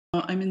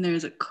I'm in there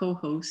as a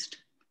co-host.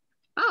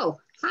 Oh,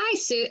 hi,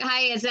 Sue.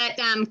 Hi, is that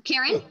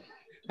Karen?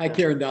 Hi,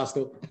 Karen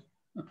Dostal.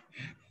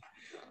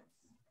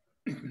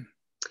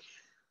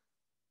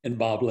 And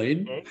Bob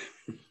Lane. Okay.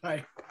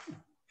 Hi.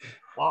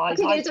 Well,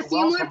 Okay, there's a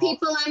few more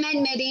people I'm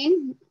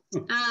admitting.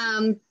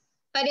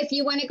 But if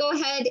you want to go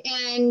ahead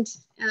and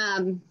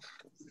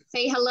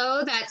say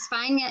hello, that's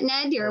fine,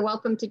 Ned. You're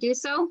welcome to do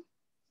so.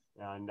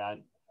 And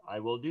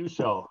I will do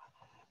so.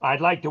 I'd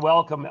like to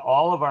welcome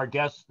all of our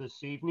guests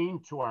this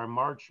evening to our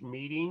March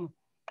meeting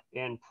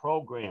and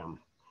program.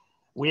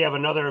 We have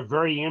another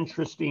very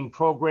interesting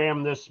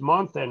program this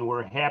month, and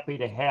we're happy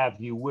to have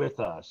you with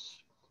us.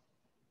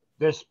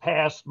 This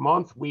past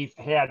month, we've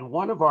had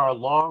one of our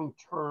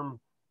long-term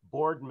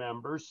board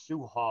members,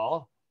 Sue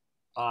Hall,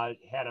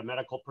 had a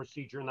medical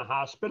procedure in the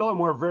hospital, and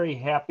we're very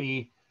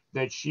happy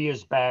that she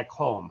is back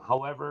home.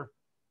 However,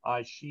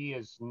 she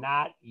is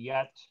not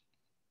yet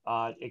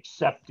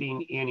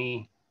accepting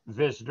any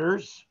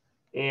visitors,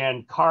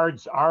 and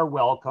cards are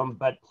welcome,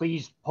 but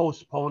please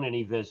postpone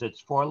any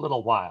visits for a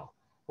little while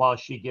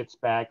she gets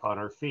back on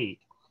her feet.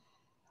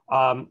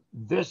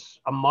 This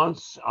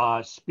month's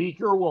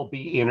speaker will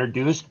be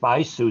introduced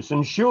by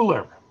Susan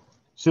Schuler.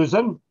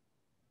 Susan?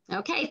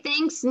 Okay,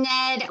 thanks,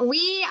 Ned.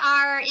 We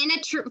are in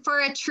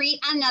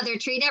another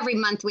treat. Every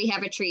month we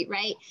have a treat,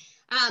 right?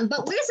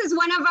 But this is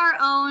one of our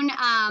own,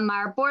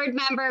 our board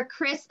member,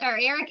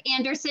 Eric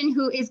Anderson,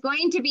 who is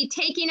going to be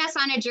taking us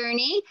on a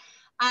journey,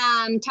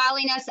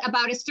 telling us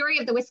about a story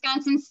of the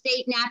Wisconsin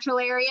State Natural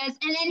Areas.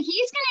 And then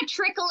he's going to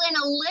trickle in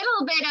a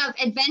little bit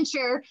of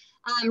adventure,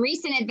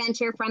 recent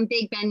adventure from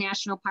Big Bend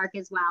National Park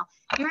as well.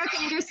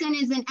 Eric Anderson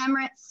is an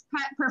emeritus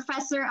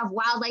professor of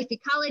wildlife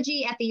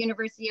ecology at the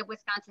University of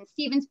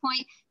Wisconsin-Stevens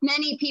Point.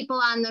 Many people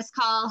on this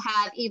call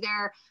have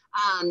either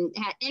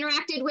had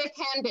interacted with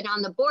him, been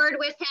on the board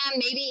with him,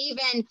 maybe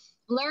even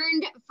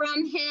learned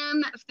from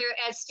him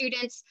as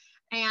students,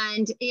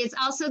 and is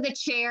also the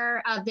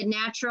chair of the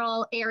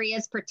Natural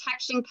Areas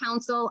Protection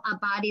Council, a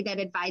body that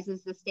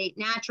advises the state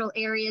natural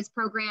areas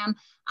program.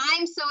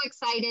 I'm so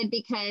excited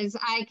because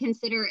I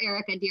consider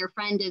Eric a dear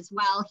friend as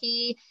well.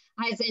 He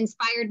has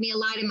inspired me a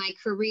lot in my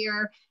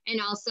career, and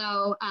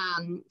also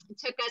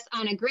took us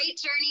on a great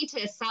journey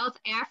to South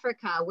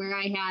Africa, where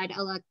I had a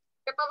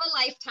trip of a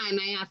lifetime,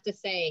 I have to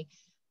say.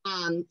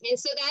 And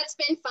so that's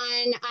been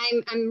fun.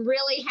 I'm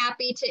really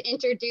happy to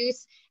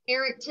introduce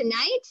Eric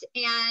tonight.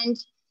 And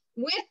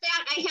with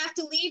that, I have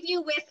to leave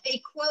you with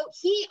a quote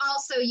he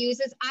also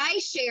uses, I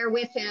share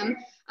with him,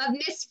 of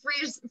Miss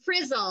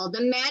Frizzle,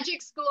 the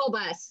magic school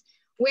bus,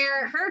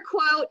 where her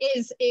quote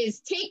is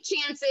take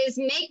chances,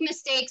 make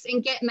mistakes,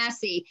 and get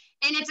messy.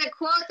 And it's a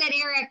quote that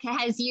Eric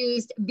has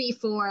used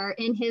before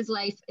in his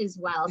life as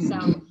well. So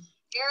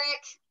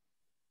Eric,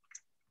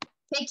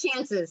 take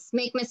chances,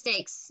 make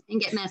mistakes, and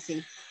get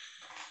messy.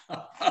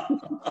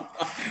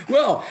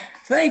 Well,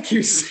 thank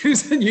you,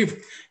 Susan.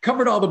 You've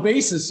covered all the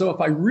bases. So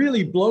if I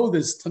really blow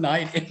this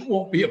tonight, it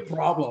won't be a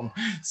problem.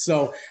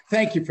 So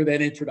thank you for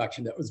that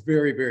introduction. That was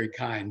very, very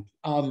kind.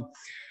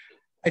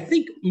 I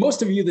think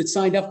most of you that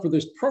signed up for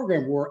this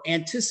program were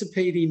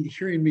anticipating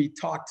hearing me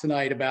talk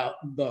tonight about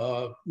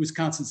the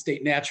Wisconsin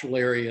State Natural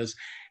Areas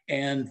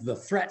and the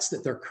threats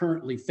that they're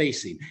currently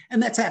facing.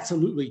 And that's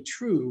absolutely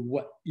true,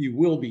 what you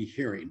will be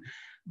hearing.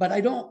 But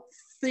I don't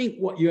think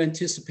what you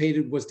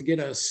anticipated was to get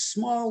a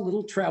small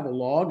little travel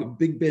log of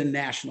Big Bend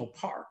National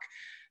Park.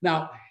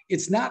 Now,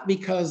 it's not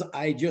because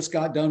I just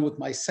got done with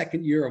my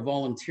second year of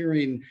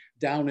volunteering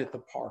down at the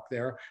park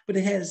there, but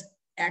it has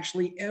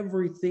actually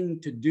everything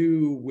to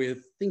do with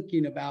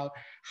thinking about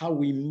how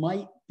we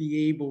might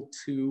be able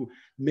to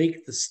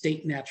make the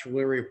State Natural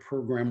Area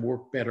Program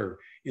work better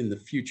in the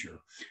future.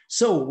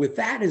 So with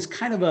that as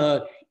kind of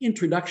an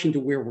introduction to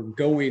where we're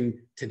going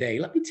today,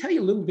 let me tell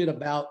you a little bit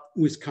about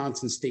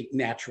Wisconsin State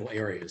Natural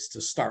Areas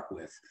to start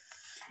with.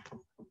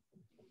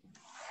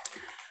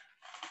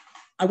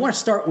 I want to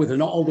start with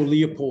an Aldo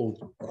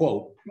Leopold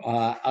quote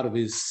out of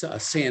his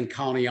Sand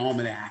County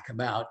Almanac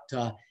about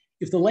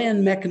if the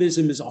land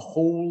mechanism as a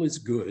whole is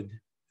good,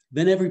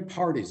 then every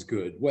part is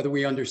good, whether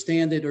we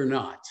understand it or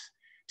not.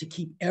 To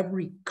keep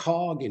every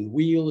cog and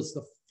wheel is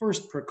the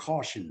first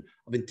precaution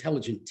of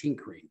intelligent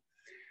tinkering.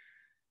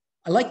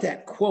 I like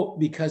that quote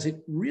because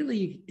it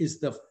really is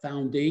the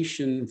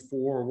foundation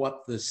for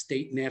what the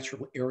State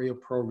Natural Area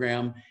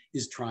Program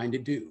is trying to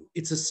do.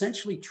 It's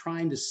essentially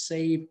trying to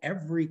save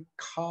every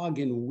cog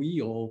and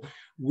wheel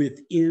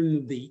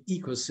within the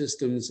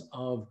ecosystems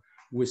of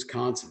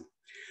Wisconsin.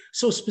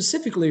 So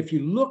specifically, if you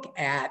look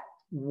at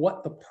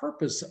what the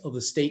purpose of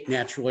the State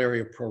Natural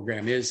Area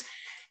Program is,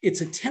 it's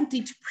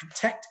attempting to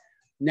protect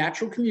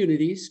natural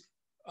communities,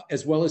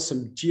 as well as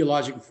some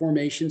geologic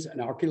formations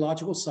and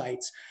archaeological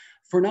sites,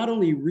 for not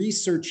only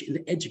research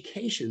and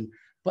education,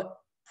 but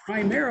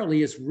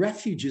primarily as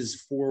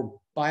refuges for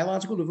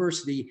biological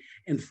diversity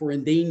and for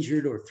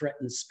endangered or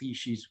threatened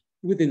species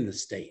within the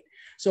state.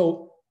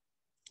 So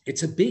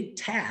it's a big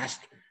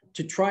task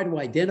to try to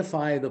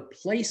identify the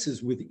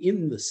places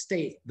within the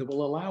state that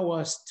will allow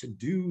us to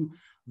do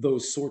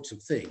those sorts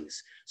of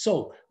things.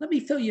 So let me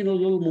fill you in a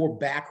little more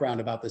background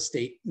about the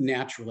state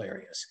natural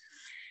areas.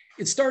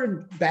 It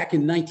started back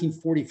in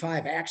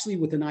 1945, actually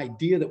with an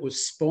idea that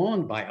was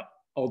spawned by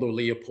Aldo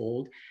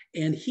Leopold,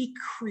 and he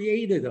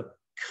created a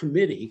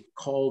committee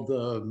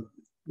called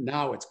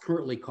now it's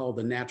currently called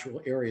the Natural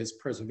Areas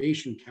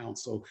Preservation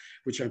Council,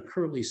 which I'm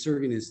currently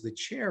serving as the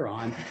chair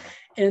on.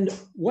 And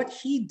what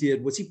he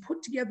did was he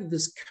put together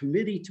this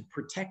committee to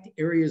protect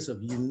areas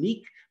of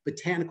unique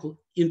botanical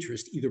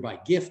interest, either by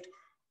gift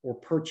or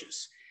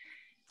purchase.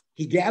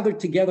 He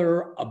gathered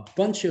together a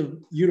bunch of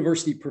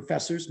university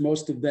professors,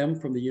 most of them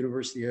from the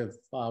University of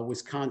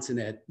Wisconsin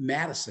at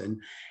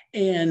Madison,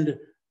 and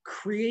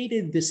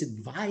created this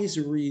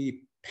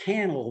advisory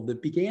panel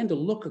that began to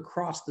look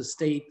across the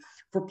state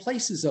for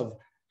places of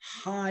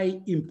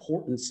high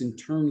importance in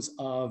terms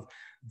of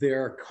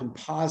their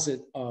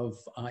composite of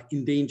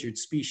endangered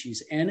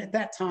species, and at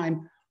that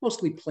time,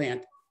 mostly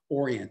plant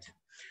oriented.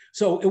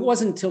 So it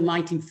wasn't until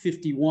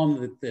 1951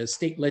 that the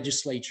state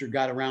legislature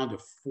got around to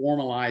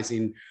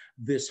formalizing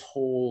this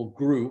whole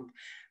group.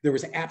 There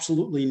was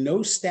absolutely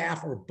no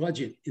staff or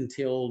budget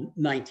until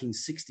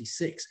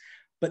 1966.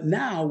 But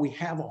now we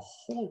have a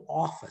whole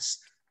office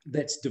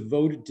that's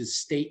devoted to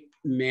state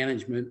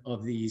management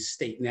of these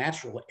state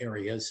natural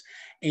areas,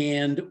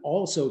 and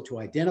also to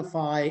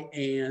identify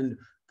and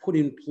put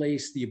in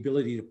place the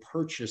ability to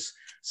purchase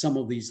some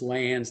of these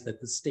lands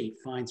that the state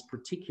finds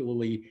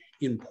particularly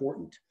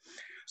important.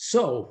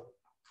 So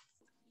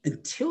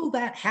until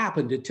that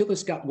happened, until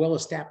this got well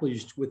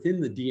established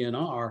within the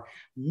DNR,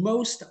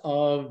 most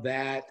of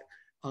that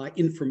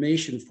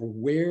information for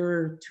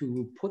where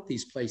to put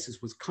these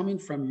places was coming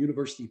from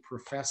university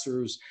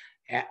professors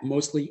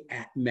mostly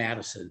at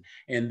Madison.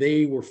 And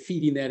they were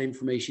feeding that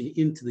information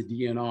into the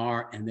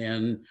DNR and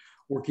then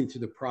working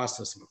through the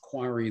process of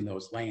acquiring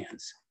those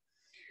lands.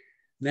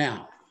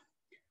 Now,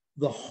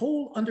 the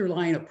whole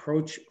underlying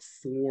approach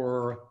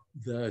for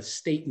the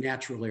state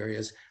natural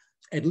areas,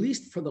 at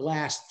least for the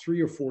last 3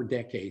 or 4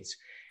 decades,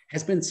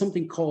 has been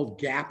something called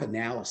gap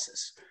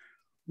analysis.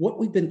 What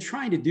we've been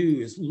trying to do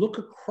is look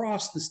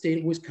across the state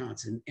of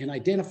Wisconsin and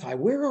identify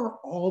where are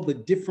all the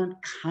different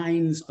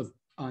kinds of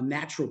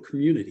natural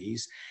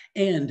communities,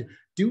 and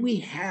do we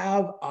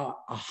have a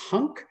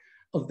hunk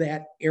of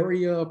that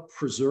area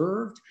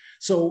preserved?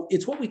 So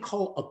it's what we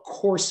call a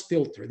coarse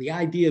filter. The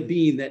idea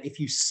being that if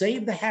you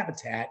save the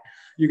habitat,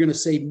 you're going to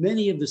save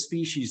many of the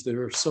species that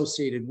are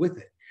associated with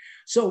it.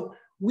 So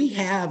we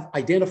have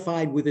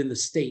identified within the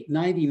state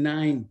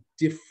 99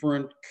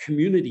 different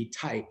community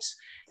types.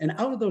 And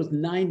out of those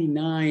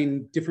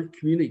 99 different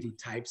community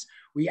types,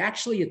 we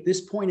actually at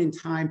this point in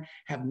time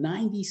have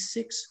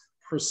 96%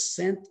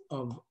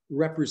 of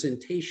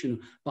representation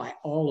by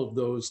all of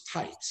those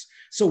types.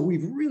 So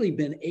we've really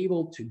been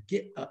able to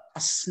get a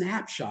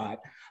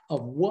snapshot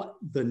of what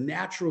the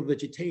natural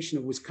vegetation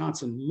of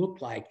Wisconsin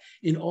looked like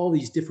in all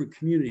these different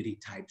community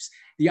types.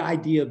 The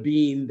idea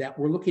being that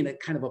we're looking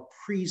at kind of a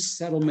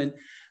pre-settlement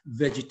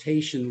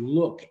vegetation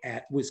look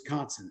at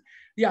Wisconsin.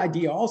 The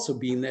idea also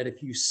being that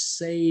if you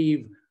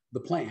save the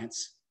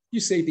plants, you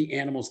save the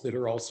animals that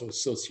are also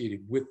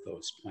associated with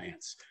those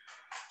plants.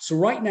 So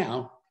right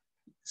now,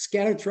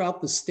 scattered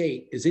throughout the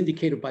state, as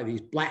indicated by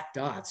these black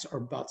dots, are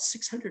about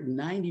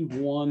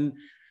 691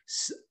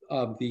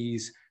 of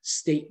these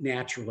state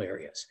natural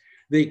areas.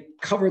 They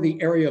cover the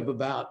area of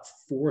about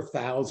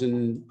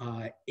 4,000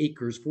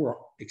 acres,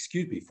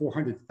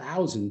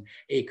 400,000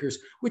 acres,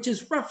 which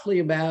is roughly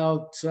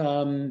about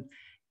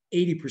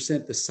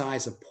 80% the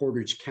size of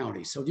Portage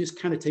County. So just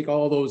kind of take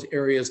all those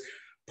areas,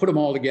 put them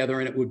all together,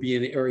 and it would be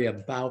an area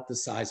about the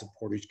size of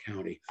Portage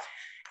County.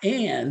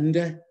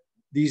 And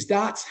these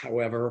dots,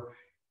 however,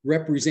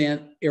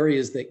 represent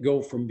areas that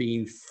go from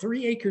being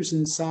 3 acres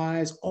in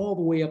size all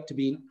the way up to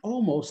being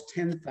almost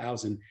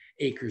 10,000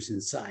 acres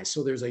in size.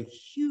 So there's a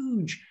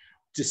huge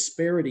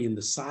disparity in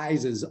the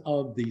sizes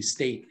of these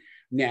state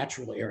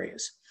natural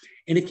areas.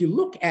 And if you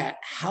look at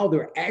how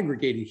they're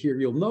aggregated here,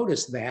 you'll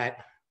notice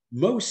that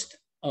most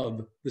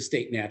of the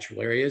state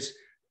natural areas,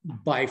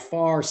 by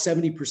far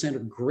 70% or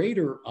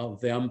greater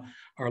of them,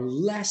 are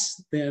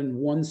less than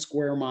 1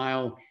 square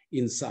mile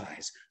in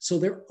size. So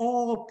they're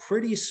all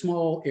pretty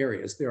small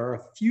areas. There are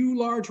a few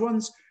large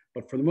ones,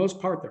 but for the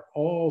most part, they're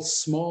all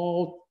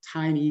small,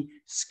 tiny,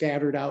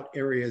 scattered out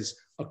areas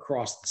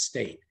across the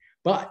state.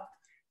 But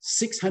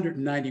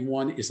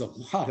 691 is a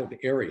lot of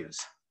areas.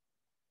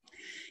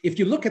 If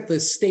you look at the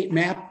state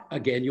map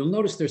again, you'll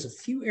notice there's a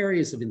few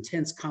areas of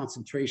intense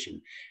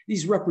concentration.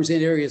 These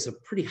represent areas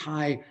of pretty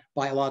high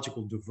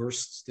biological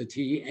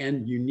diversity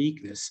and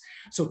uniqueness.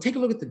 So take a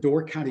look at the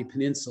Door County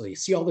Peninsula. You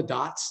see all the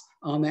dots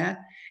on that?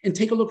 And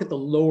take a look at the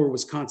lower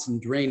Wisconsin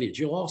drainage.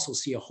 You'll also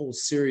see a whole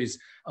series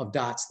of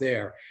dots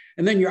there.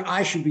 And then your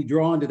eye should be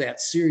drawn to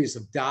that series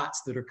of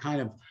dots that are kind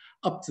of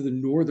up to the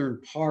northern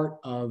part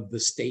of the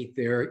state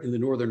there in the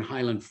Northern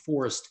Highland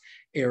Forest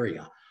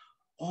area.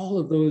 All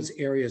of those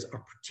areas are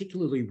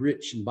particularly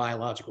rich in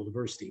biological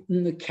diversity.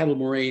 In the Kettle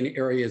Moraine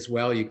area as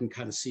well, you can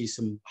kind of see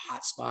some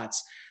hot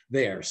spots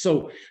there.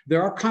 So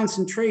there are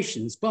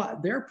concentrations,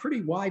 but they're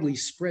pretty widely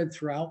spread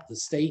throughout the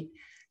state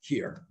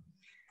here.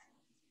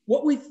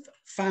 What we've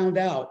found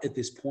out at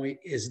this point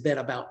is that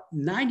about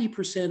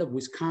 90% of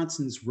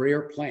Wisconsin's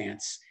rare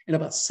plants and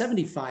about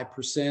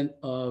 75%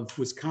 of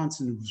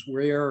Wisconsin's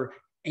rare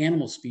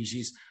animal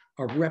species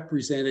are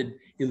represented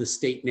in the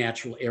state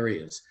natural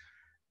areas.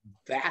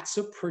 That's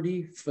a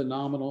pretty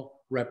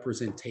phenomenal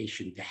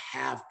representation to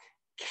have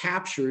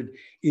captured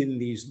in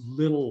these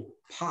little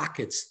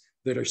pockets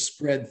that are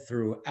spread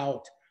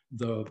throughout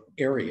the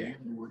area.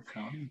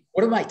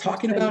 What am I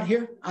talking about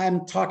here?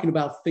 I'm talking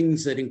about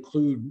things that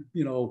include,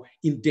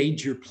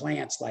 endangered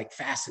plants like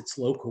Facet's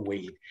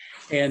locoweed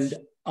and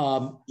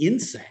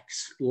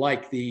insects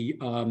like the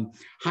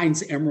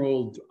Heinz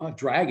emerald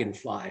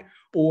dragonfly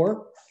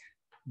or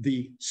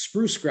the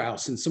spruce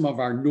grouse in some of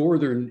our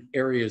northern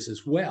areas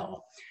as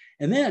well.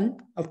 And then,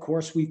 of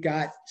course, we've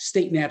got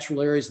state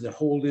natural areas that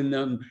hold in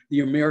them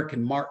the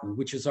American marten,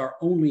 which is our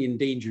only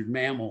endangered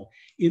mammal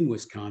in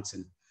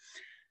Wisconsin.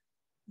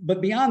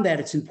 But beyond that,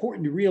 it's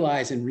important to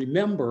realize and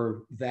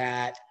remember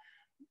that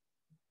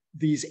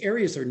these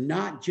areas are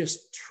not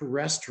just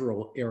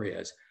terrestrial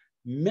areas.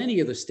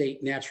 Many of the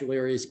state natural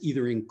areas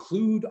either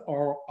include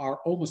or are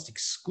almost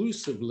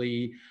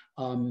exclusively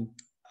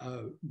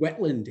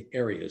wetland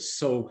areas.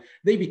 So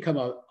they become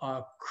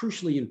a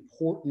crucially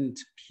important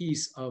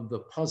piece of the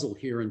puzzle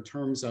here in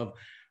terms of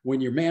when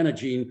you're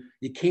managing,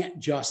 you can't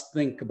just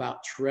think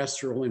about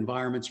terrestrial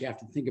environments. You have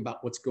to think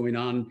about what's going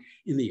on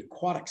in the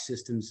aquatic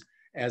systems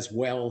as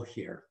well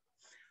here.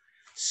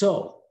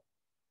 So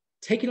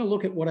taking a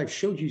look at what I've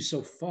showed you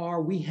so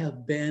far, we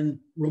have been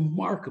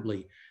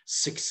remarkably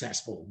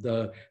successful.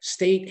 The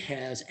state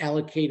has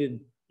allocated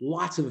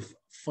lots of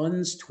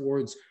funds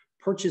towards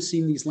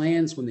purchasing these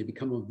lands when they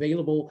become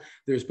available.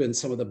 There's been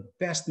some of the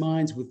best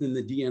minds within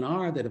the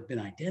DNR that have been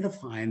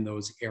identifying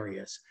those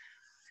areas.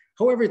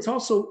 However, it's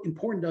also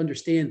important to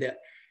understand that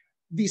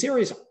these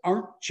areas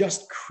aren't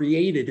just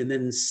created and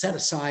then set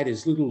aside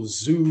as little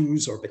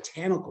zoos or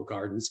botanical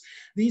gardens.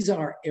 These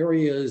are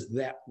areas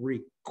that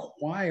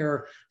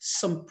require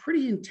some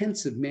pretty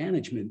intensive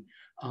management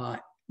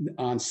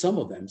on some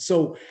of them.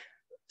 So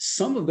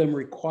some of them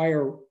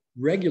require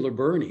regular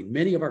burning.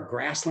 Many of our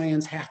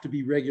grasslands have to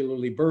be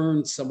regularly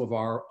burned. Some of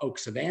our oak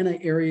savanna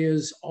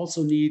areas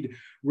also need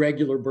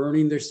regular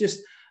burning. There's just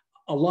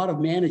a lot of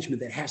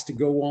management that has to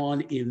go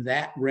on in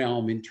that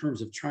realm in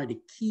terms of trying to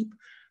keep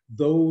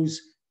those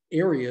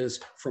areas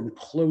from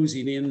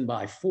closing in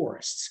by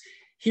forests.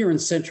 Here in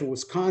central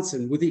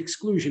Wisconsin, with the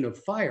exclusion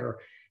of fire,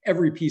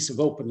 every piece of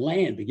open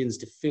land begins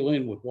to fill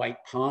in with white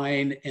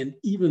pine, and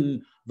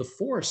even the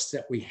forests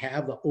that we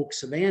have, the oak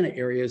savanna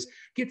areas,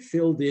 get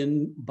filled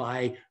in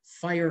by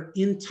fire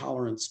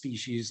intolerant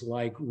species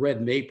like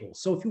red maple.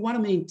 So if you want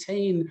to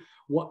maintain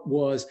what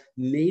was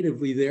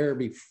natively there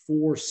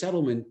before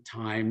settlement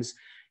times,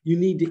 you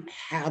need to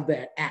have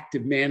that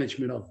active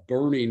management of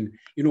burning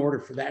in order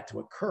for that to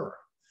occur.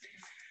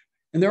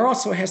 And there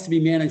also has to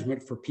be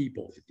management for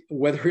people,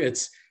 whether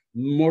it's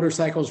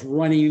motorcycles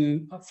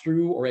running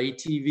through or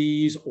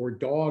ATVs or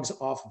dogs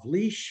off of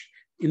leash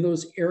in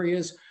those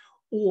areas,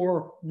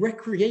 or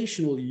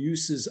recreational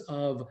uses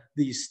of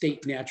these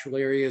state natural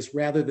areas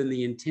rather than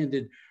the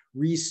intended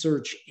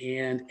research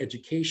and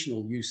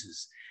educational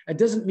uses. It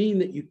doesn't mean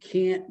that you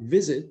can't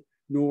visit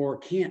nor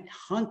can't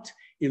hunt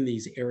in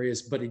these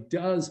areas, but it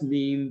does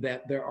mean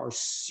that there are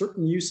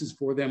certain uses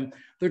for them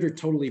that are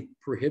totally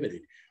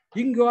prohibited.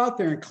 You can go out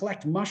there and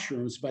collect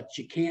mushrooms, but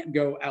you can't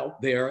go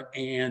out there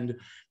and,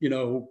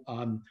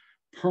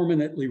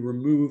 permanently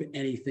remove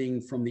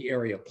anything from the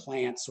area,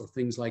 plants or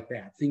things like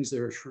that. Things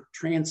that are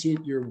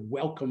transient, you're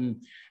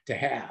welcome to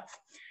have.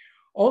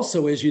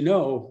 Also, as you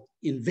know,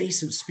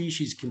 invasive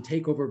species can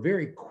take over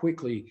very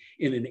quickly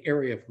in an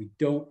area if we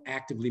don't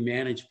actively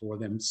manage for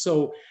them.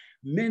 So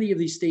many of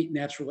these state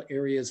natural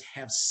areas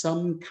have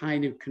some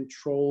kind of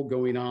control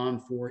going on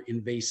for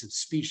invasive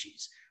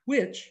species,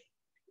 which,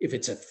 if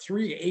it's a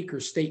 3-acre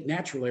state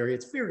natural area,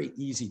 it's very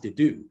easy to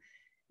do.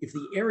 If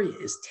the area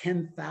is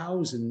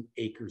 10,000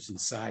 acres in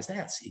size,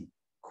 that's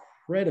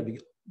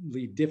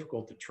incredibly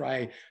difficult to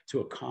try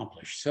to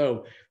accomplish.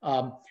 So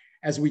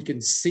as we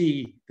can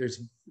see,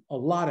 there's a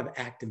lot of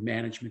active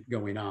management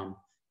going on.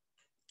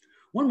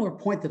 One more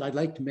point that I'd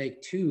like to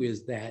make too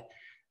is that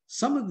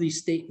some of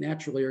these state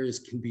natural areas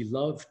can be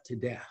loved to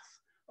death.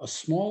 A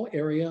small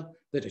area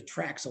that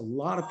attracts a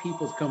lot of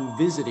people to come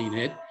visiting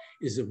it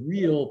is a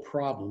real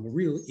problem, a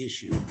real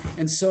issue.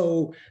 And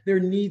so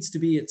there needs to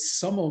be at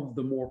some of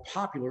the more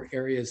popular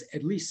areas,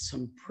 at least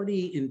some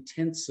pretty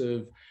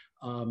intensive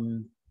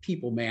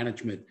people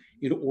management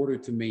in order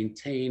to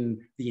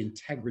maintain the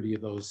integrity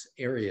of those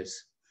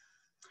areas.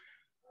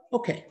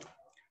 Okay,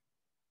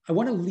 I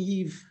want to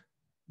leave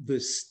the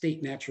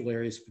state natural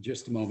areas for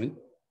just a moment,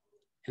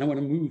 and I want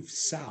to move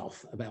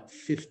south about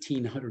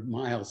 1,500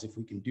 miles, if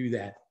we can do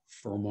that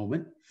for a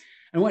moment.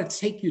 And I want to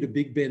take you to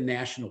Big Bend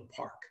National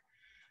Park.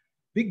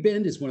 Big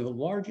Bend is one of the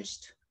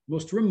largest,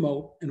 most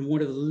remote, and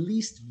one of the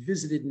least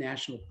visited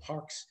national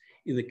parks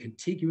in the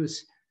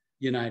contiguous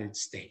United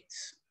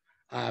States.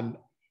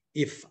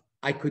 if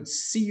I could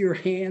see your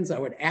hands, I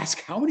would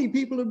ask how many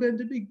people have been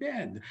to Big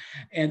Bend?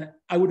 And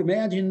I would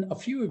imagine a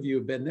few of you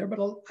have been there, but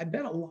I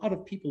bet a lot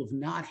of people have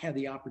not had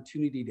the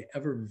opportunity to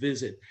ever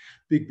visit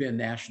Big Bend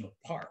National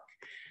Park.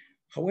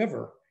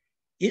 However,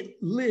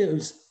 it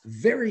lives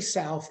very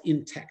south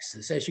in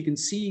Texas. As you can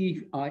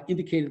see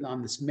indicated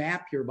on this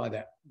map here by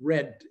that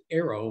red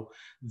arrow,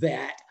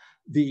 that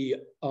the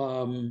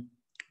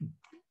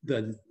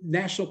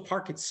national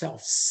park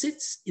itself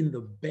sits in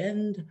the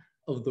bend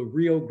of the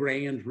Rio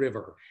Grande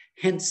River,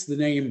 hence the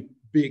name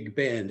Big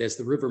Bend, as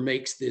the river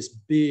makes this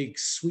big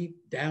sweep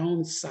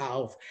down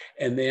south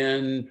and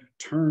then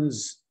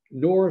turns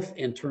north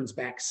and turns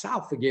back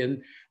south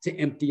again to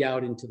empty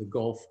out into the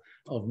Gulf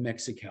of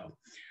Mexico.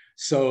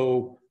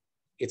 So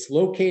it's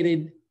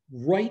located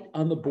right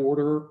on the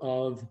border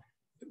of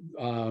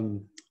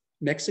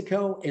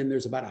Mexico, and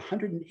there's about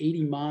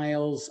 180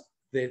 miles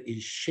that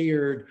is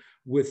shared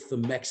with the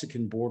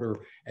Mexican border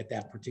at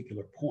that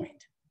particular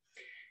point.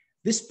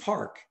 This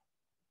park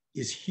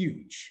is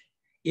huge.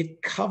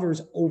 It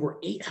covers over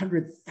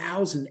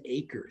 800,000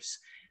 acres.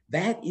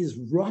 That is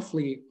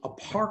roughly a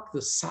park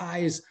the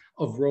size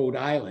of Rhode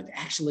Island,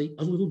 actually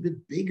a little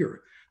bit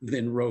bigger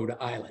than Rhode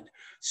Island.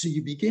 So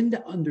you begin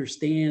to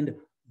understand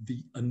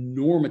the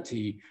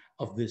enormity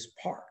of this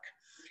park.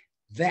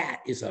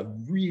 That is a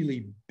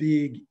really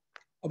big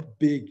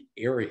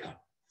area.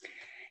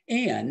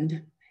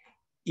 And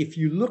if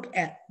you look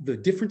at the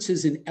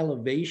differences in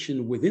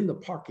elevation within the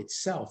park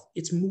itself,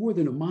 it's more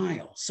than a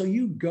mile. So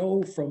you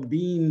go from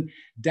being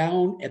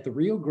down at the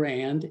Rio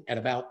Grande at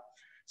about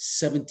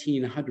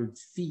 1,700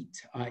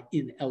 feet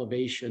in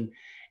elevation,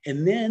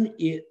 and then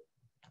it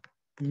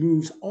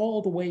moves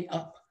all the way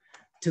up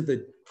to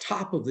the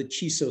top of the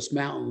Chisos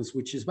Mountains,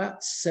 which is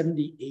about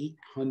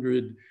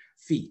 7,800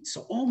 feet.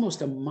 So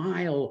almost a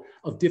mile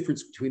of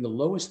difference between the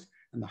lowest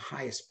and the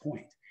highest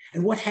point.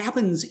 And what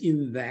happens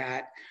in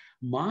that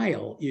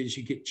mile is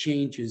you get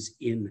changes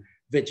in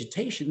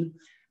vegetation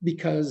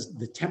because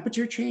the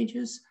temperature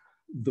changes,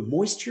 the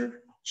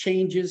moisture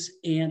changes,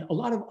 and a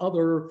lot of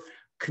other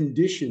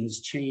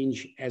conditions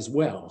change as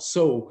well.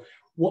 So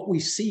what we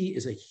see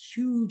is a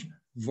huge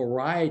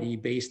variety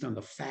based on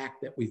the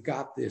fact that we've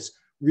got this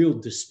real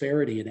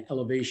disparity in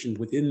elevation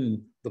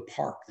within the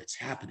park that's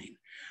happening.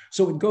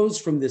 So it goes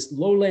from this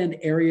lowland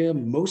area,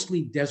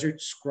 mostly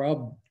desert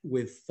scrub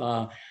with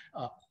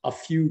a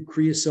few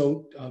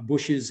creosote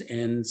bushes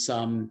and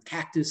some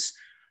cactus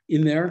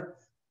in there.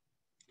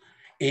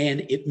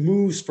 And it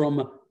moves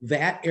from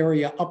that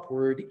area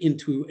upward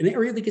into an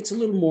area that gets a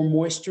little more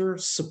moisture,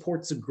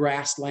 supports a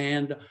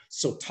grassland,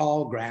 so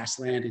tall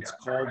grassland. It's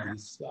called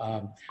these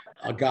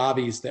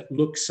agaves that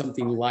look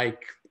something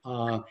like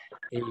a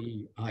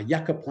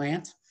yucca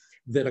plant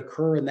that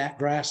occur in that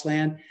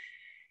grassland.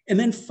 And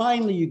then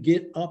finally you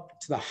get up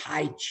to the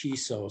high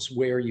Chisos,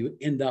 where you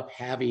end up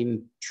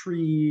having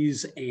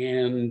trees,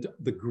 and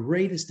the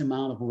greatest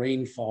amount of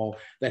rainfall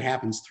that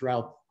happens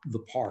throughout the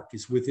park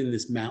is within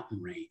this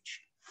mountain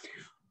range.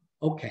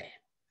 Okay,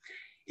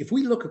 if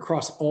we look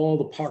across all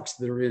the parks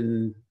that are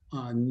in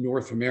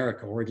North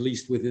America, or at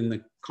least within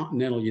the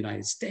continental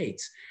United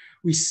States,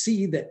 we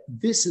see that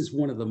this is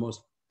one of the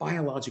most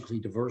biologically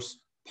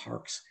diverse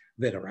parks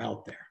that are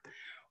out there,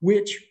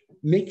 which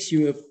makes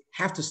you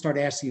have to start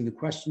asking the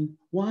question,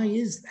 why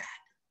is that?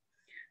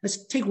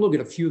 Let's take a look at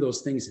a few of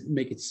those things that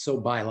make it so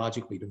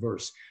biologically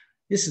diverse.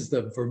 This is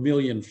the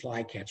vermilion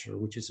flycatcher,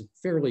 which is a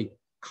fairly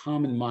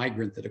common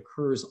migrant that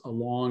occurs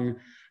along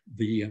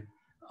the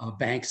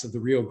banks of the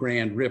Rio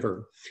Grande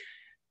River.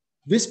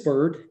 This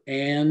bird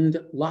and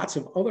lots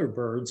of other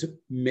birds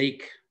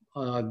make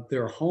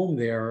their home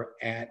there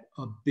at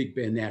Big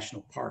Bend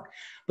National Park.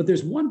 But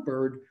there's one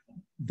bird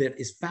that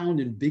is found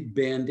in Big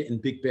Bend and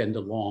Big Bend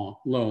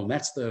alone.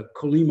 That's the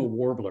Colima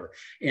warbler.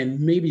 And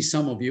maybe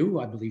some of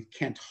you, I believe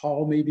Kent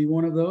Hall may be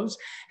one of those,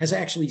 has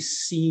actually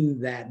seen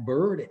that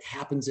bird. It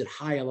happens at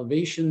high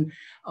elevation.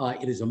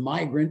 It is a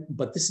migrant,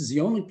 but this is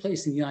the only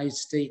place in the United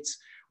States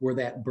where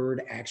that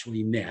bird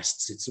actually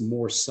nests. It's a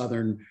more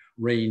southern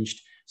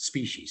ranged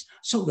species.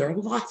 So there are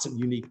lots of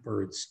unique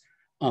birds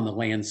on the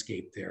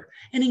landscape there.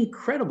 An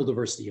incredible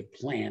diversity of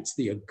plants.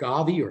 The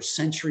agave or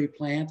century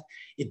plant,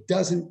 it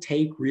doesn't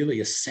take really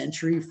a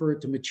century for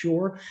it to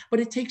mature, but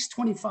it takes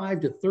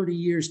 25 to 30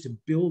 years to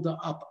build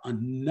up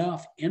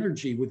enough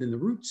energy within the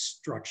root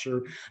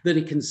structure that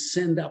it can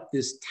send up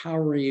this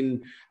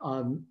towering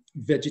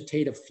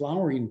vegetative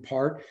flowering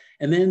part.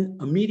 And then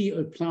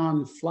immediately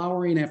upon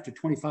flowering, after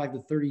 25 to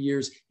 30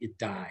 years, it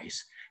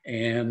dies,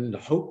 and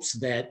hopes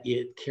that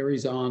it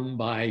carries on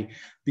by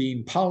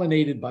being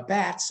pollinated by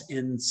bats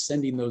and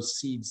sending those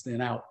seeds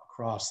then out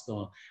across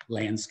the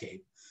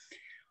landscape.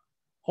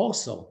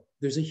 Also,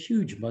 there's a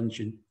huge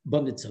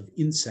abundance of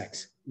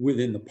insects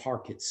within the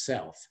park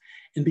itself.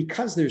 And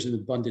because there's an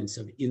abundance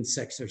of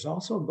insects, there's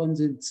also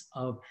abundance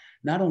of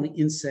not only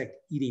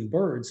insect-eating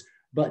birds,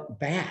 but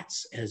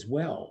bats as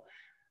well.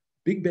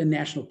 Big Bend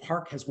National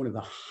Park has one of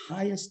the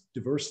highest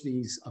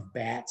diversities of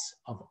bats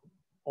of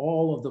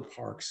all of the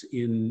parks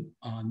in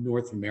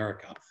North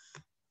America.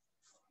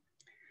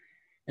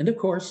 And of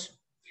course,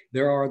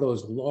 there are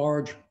those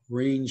large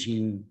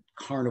ranging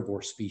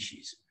carnivore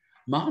species.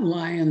 Mountain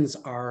lions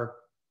are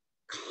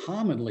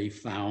commonly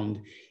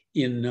found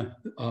in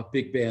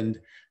Big Bend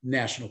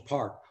National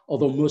Park,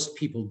 although most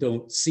people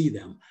don't see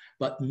them.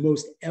 But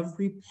most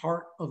every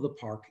part of the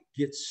park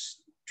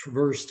gets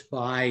traversed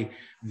by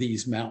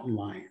these mountain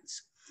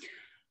lions.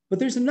 But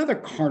there's another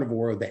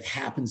carnivore that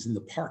happens in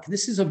the park.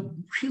 This is a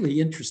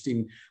really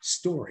interesting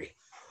story.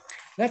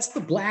 That's the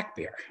black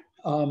bear.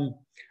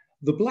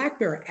 The black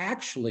bear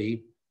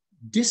actually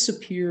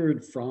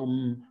disappeared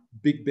from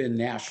Big Bend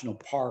National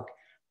Park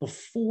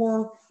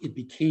before it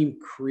became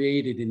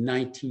created in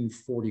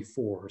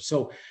 1944.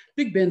 So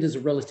Big Bend is a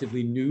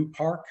relatively new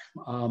park,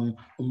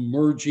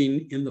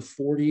 emerging in the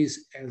 40s,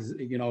 as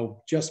you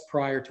know, just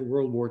prior to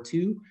World War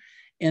II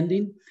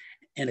ending.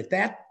 And at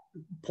that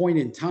point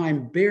in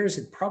time, bears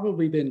had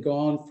probably been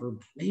gone for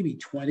maybe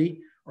 20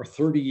 or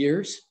 30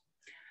 years.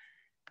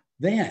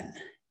 Then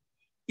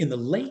in the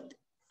late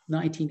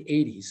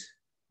 1980s,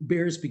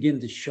 bears begin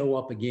to show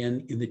up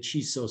again in the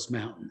Chisos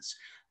Mountains.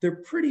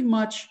 They're pretty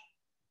much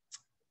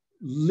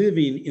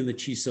living in the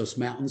Chisos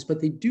Mountains, but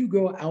they do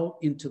go out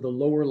into the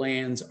lower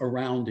lands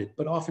around it,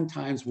 but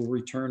oftentimes will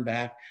return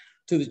back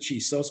to the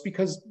Chisos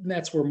because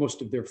that's where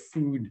most of their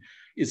food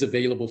is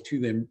available to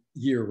them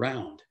year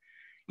round.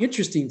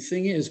 Interesting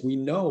thing is, we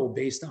know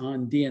based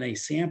on DNA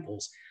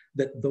samples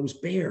that those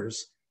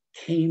bears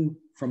came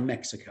from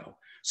Mexico.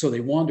 So they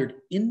wandered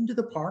into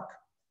the park,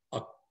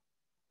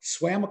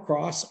 swam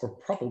across, or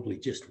probably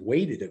just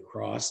waded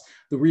across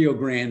the Rio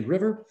Grande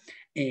River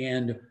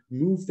and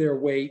moved their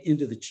way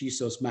into the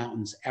Chisos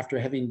Mountains after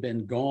having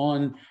been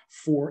gone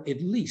for at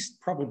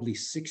least probably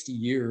 60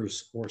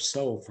 years or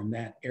so from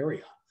that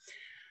area.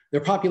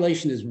 Their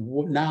population is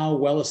now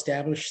well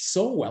established,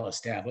 so well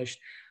established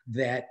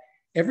that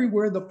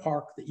everywhere in the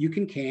park that you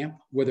can camp,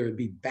 whether it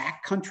be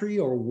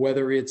backcountry or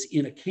whether it's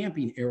in a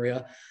camping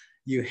area,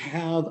 you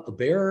have a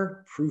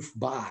bear-proof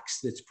box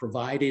that's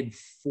provided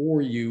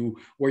for you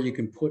where you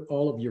can put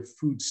all of your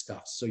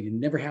foodstuffs. So you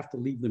never have to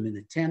leave them in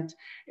a tent,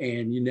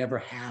 and you never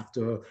have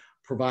to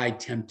provide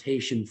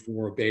temptation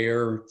for a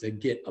bear to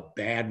get a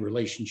bad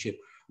relationship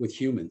with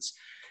humans.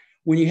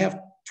 When you have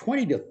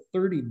 20 to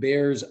 30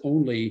 bears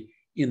only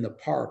in the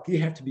park, you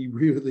have to be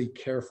really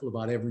careful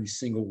about every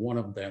single one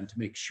of them to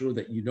make sure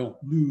that you don't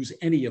lose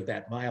any of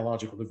that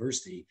biological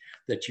diversity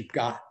that you've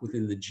got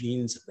within the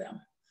genes of them.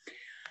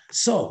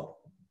 So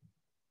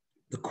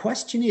the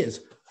question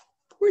is,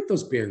 where'd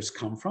those bears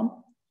come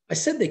from? I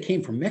said they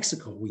came from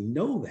Mexico. We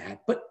know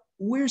that, but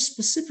where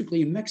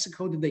specifically in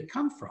Mexico did they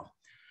come from?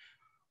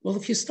 Well,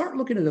 if you start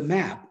looking at a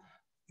map,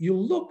 you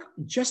look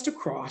just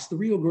across the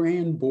Rio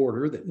Grande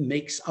border that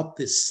makes up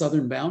this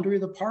southern boundary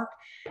of the park,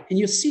 and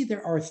you'll see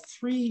there are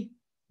three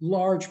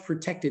large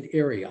protected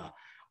areas.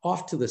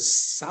 Off to the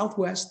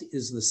southwest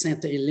is the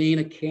Santa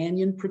Elena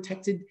Canyon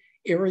protected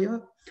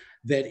area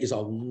that is a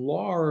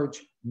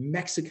large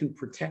Mexican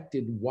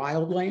protected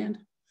wildland.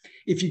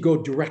 If you go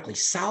directly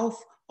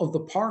south of the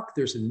park,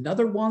 there's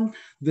another one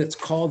that's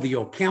called the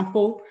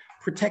Ocampo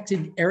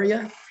protected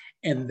area.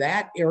 And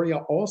that area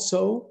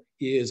also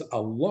is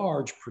a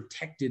large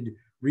protected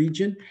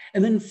region.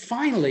 And then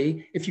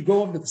finally, if you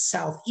go over to the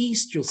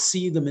southeast, you'll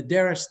see the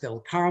Maderas del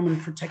Carmen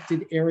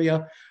protected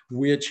area,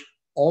 which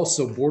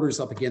also borders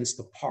up against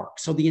the park.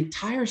 So the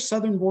entire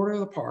southern border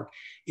of the park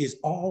is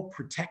all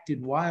protected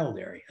wild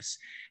areas.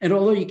 And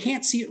although you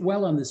can't see it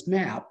well on this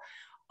map,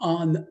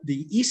 on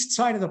the east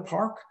side of the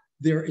park,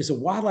 there is a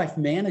wildlife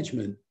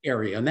management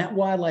area. And that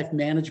wildlife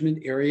management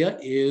area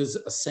is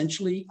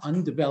essentially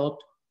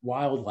undeveloped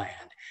wildland.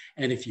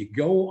 And if you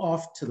go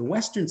off to the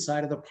western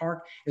side of the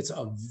park, it's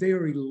a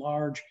very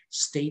large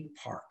state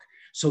park.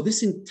 So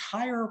this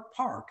entire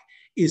park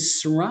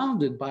is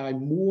surrounded by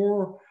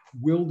more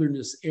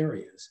wilderness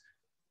areas,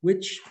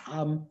 which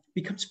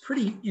becomes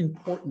pretty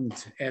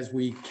important as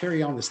we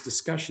carry on this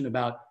discussion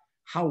about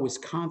how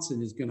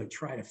Wisconsin is going to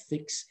try to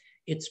fix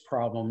its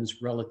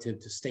problems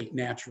relative to state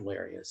natural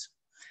areas.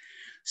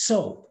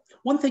 So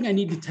one thing I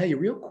need to tell you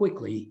real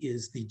quickly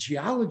is the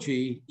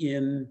geology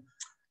in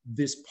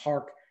this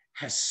park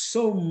has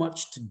so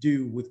much to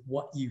do with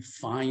what you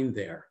find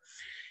there.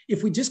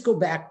 If we just go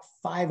back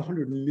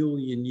 500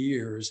 million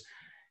years,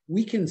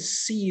 we can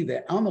see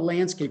that on the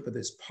landscape of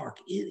this park,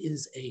 it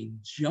is a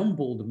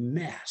jumbled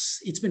mess.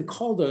 It's been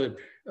called a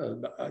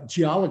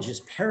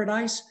geologist's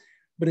paradise,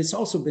 but it's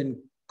also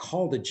been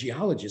called a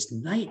geologist's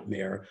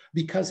nightmare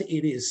because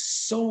it is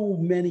so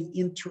many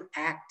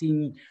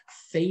interacting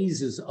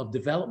phases of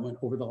development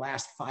over the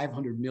last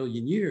 500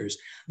 million years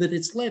that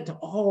it's led to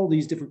all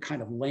these different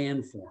kind of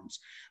landforms.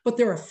 But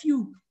there are a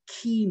few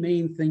key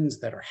main things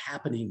that are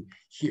happening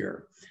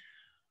here.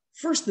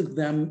 First of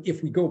them,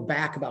 if we go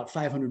back about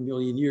 500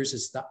 million years,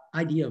 is the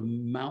idea of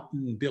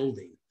mountain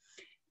building.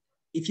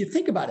 If you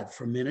think about it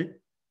for a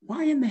minute,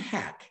 why in the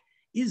heck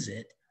is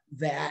it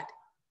that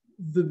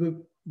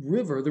the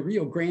river, the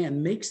Rio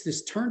Grande, makes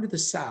this turn to the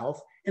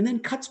south and then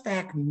cuts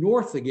back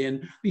north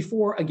again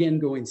before again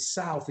going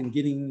south and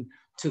getting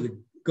to the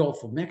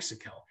Gulf of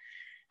Mexico?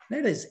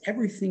 That has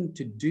everything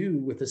to do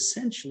with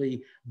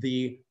essentially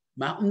the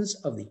mountains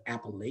of the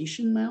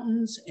Appalachian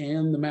Mountains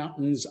and the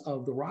mountains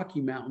of the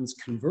Rocky Mountains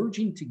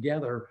converging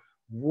together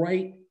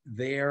right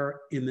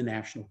there in the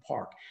national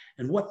park.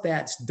 And what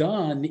that's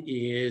done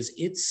is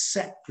it's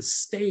set the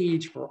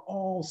stage for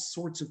all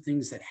sorts of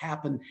things that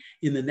happen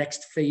in the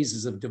next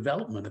phases of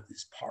development of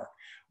this park,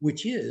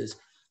 which is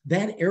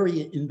that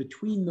area in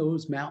between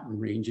those mountain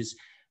ranges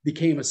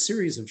became a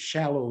series of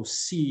shallow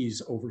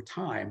seas over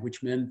time,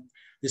 which meant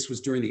this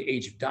was during the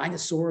age of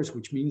dinosaurs,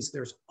 which means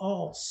there's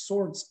all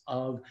sorts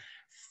of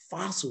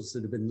fossils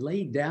that have been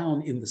laid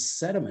down in the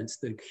sediments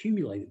that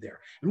accumulated there.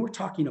 And we're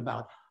talking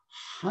about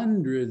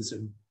hundreds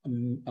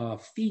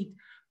of feet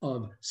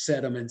of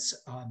sediments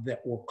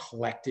that were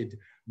collected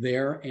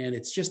there. And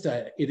it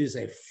is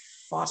a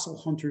fossil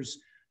hunter's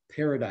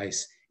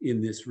paradise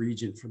in this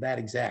region for that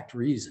exact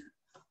reason.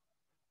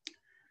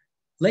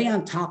 Lay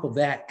on top of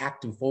that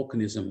active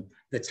volcanism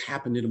that's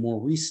happened in a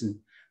more recent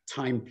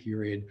time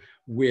period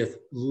with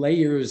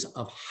layers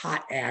of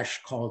hot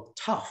ash called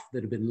tuff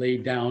that have been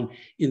laid down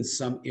in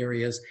some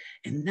areas.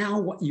 And now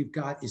what you've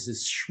got is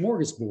this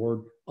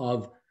smorgasbord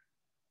of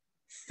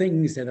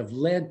things that have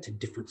led to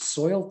different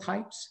soil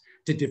types,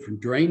 to different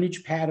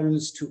drainage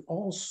patterns, to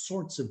all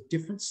sorts of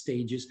different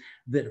stages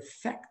that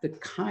affect the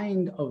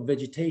kind of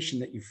vegetation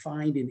that you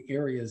find in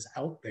areas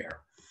out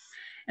there.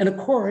 And of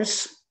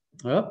course,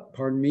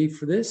 pardon me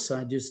for this,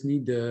 I just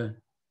need to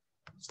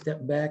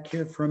step back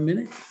here for a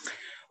minute.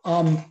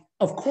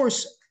 Of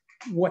course,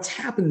 what's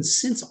happened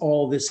since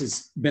all this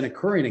has been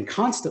occurring and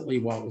constantly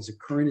while it was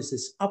occurring is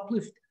this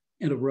uplift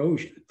and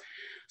erosion.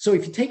 So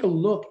if you take a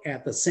look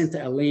at the Santa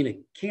Elena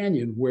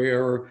Canyon,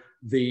 where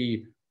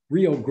the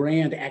Rio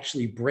Grande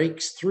actually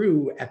breaks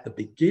through at the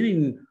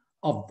beginning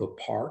of the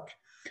park,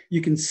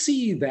 you can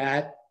see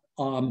that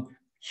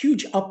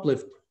huge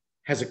uplift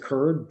has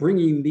occurred,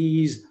 bringing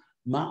these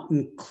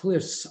mountain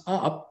cliffs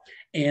up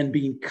and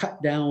being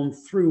cut down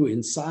through,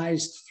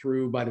 incised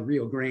through by the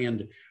Rio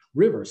Grande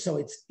River.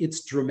 So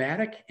it's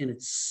dramatic, and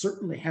it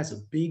certainly has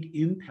a big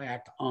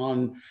impact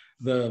on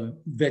the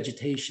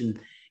vegetation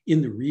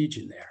in the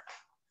region there.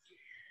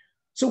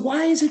 So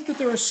why is it that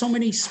there are so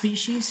many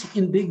species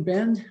in Big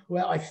Bend?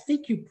 Well, I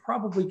think you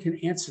probably can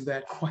answer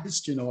that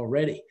question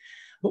already.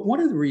 But one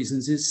of the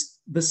reasons is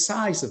the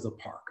size of the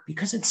park.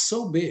 Because it's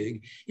so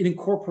big, it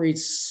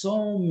incorporates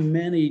so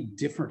many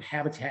different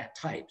habitat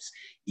types,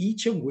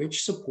 each of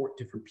which support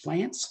different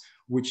plants,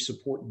 which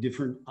support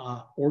different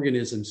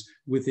organisms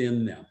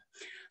within them.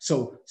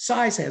 So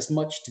size has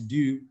much to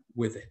do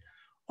with it.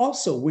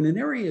 Also, when an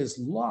area is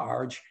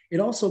large,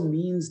 it also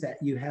means that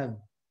you have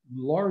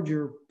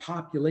larger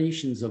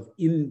populations of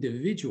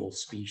individual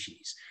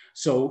species.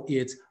 So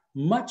it's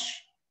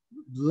much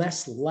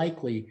less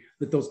likely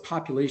that those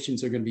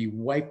populations are going to be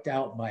wiped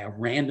out by a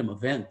random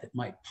event that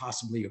might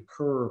possibly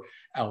occur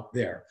out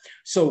there.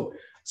 So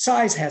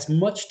size has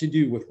much to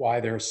do with why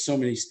there are so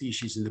many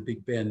species in the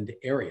Big Bend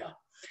area.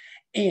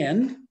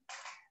 And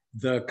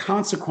the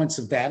consequence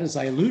of that, as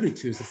I alluded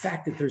to, is the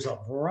fact that there's a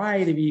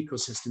variety of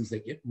ecosystems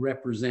that get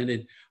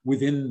represented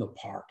within the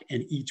park.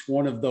 And each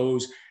one of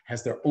those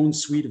has their own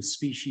suite of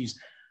species,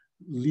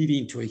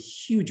 leading to a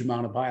huge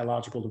amount of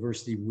biological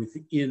diversity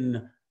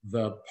within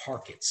the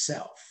park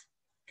itself.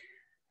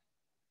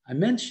 I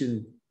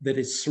mentioned that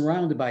it's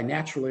surrounded by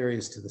natural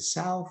areas to the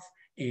south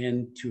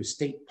and to a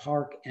state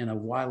park and a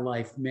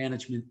wildlife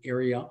management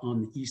area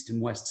on the east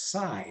and west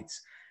sides.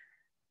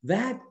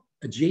 That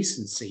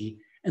adjacency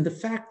and the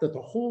fact that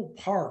the whole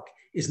park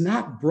is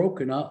not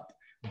broken up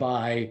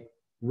by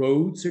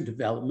roads or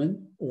development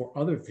or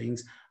other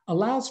things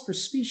allows for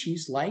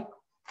species like,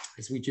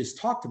 as we just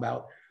talked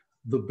about,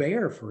 the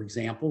bear, for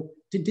example,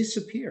 to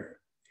disappear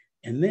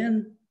and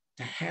then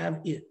to have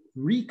it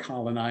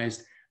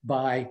recolonized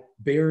by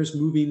bears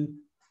moving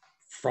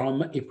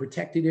from a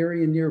protected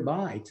area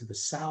nearby to the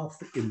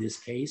south, in this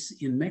case,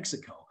 in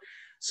Mexico.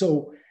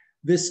 So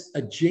this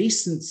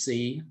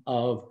adjacency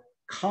of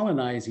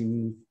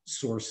colonizing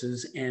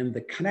sources and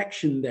the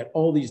connection that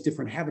all these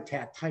different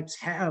habitat types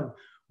have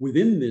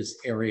within this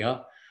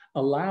area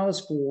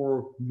allows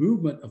for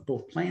movement of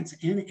both plants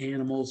and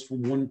animals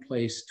from one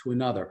place to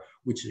another,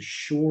 which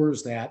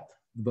assures that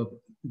the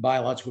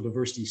biological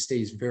diversity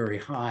stays very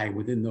high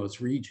within those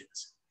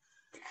regions.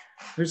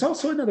 There's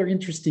also another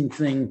interesting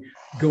thing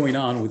going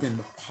on within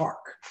the park,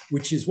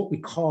 which is what we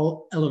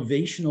call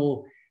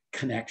elevational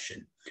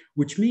connection,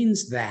 which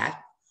means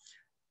that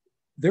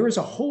there is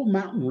a whole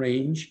mountain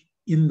range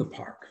in the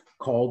park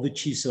called the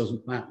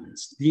Chisos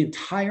Mountains. The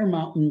entire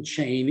mountain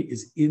chain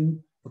is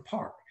in the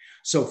park.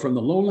 So from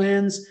the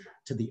lowlands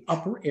to the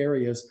upper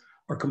areas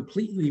are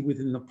completely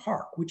within the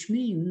park, which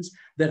means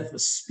that if a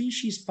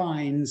species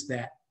finds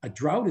that a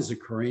drought is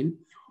occurring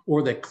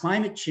or that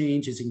climate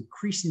change is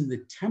increasing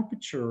the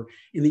temperature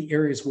in the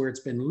areas where it's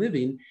been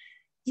living,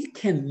 it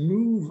can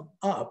move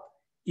up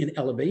in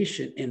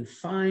elevation and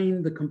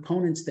find the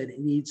components that it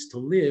needs to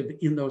live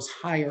in those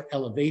higher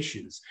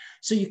elevations.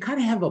 So you kind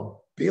of have a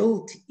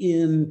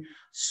built-in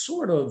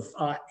sort of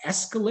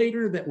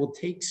escalator that will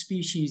take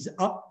species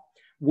up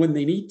when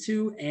they need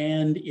to,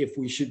 and if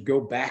we should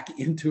go back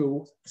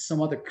into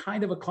some other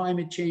kind of a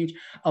climate change,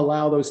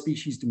 allow those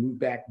species to move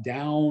back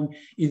down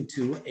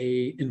into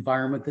an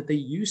environment that they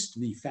used to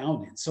be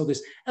found in. So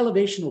this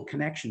elevational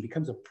connection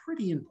becomes a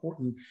pretty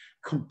important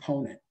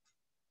component.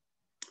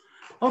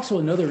 Also,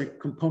 another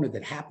component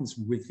that happens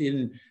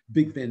within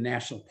Big Bend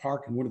National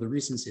Park, and one of the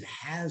reasons it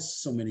has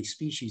so many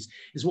species,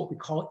 is what we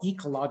call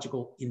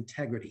ecological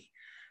integrity.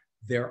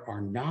 There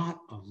are not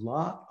a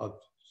lot of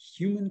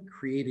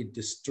human-created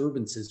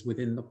disturbances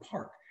within the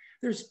park.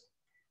 There's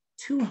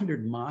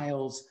 200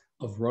 miles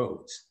of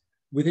roads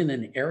within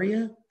an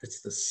area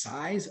that's the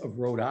size of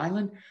Rhode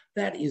Island.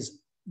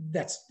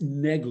 That's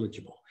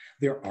negligible.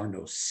 There are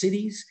no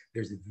cities.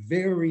 There's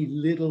very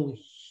little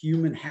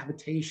human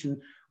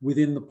habitation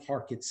within the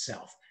park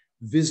itself.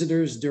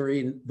 Visitors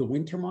during the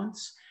winter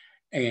months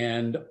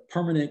and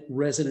permanent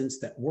residents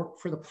that work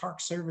for the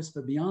Park Service,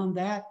 but beyond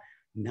that,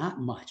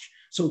 not much.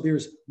 So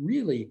there's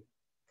really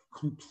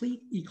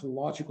complete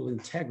ecological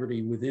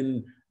integrity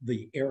within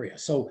the area.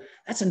 So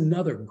that's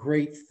another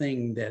great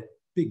thing that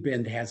Big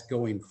Bend has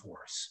going for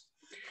us.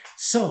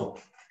 So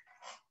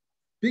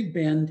Big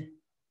Bend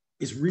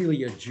is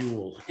really a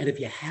jewel. And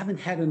if you haven't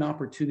had an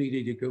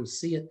opportunity to go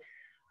see it,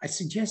 I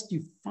suggest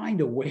you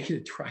find a way to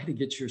try to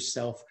get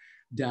yourself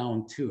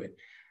down to it.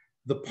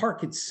 The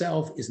park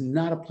itself is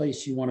not a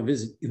place you want to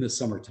visit in the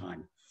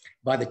summertime.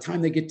 By the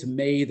time they get to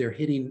May, they're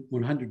hitting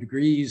 100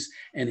 degrees,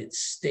 and it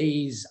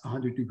stays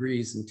 100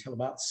 degrees until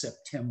about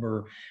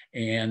September.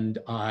 And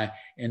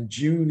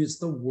June is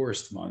the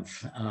worst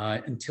month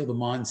until the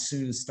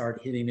monsoons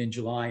start hitting in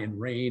July and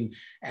rain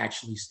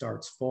actually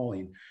starts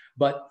falling.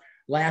 But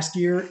last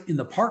year in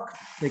the park,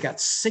 they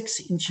got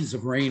 6 inches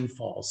of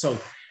rainfall. So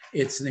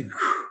it's an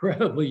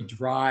incredibly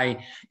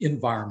dry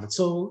environment.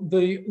 So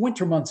the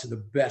winter months are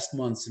the best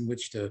months in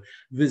which to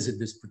visit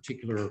this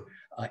particular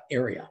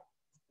area.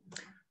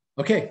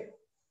 Okay,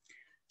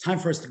 time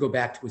for us to go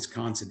back to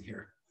Wisconsin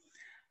here.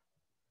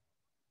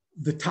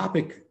 The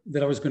topic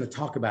that I was going to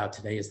talk about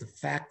today is the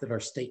fact that our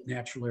state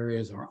natural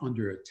areas are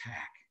under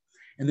attack.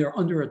 And they're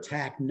under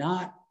attack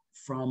not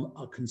from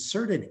a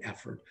concerted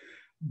effort,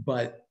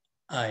 but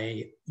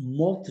a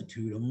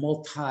multitude, a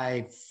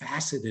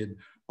multifaceted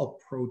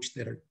approach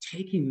that are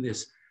taking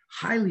this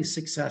highly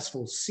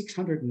successful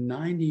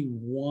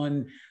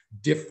 691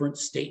 different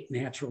state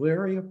natural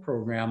area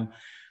program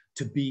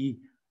to be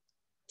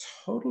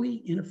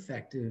totally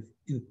ineffective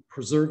in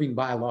preserving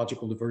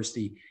biological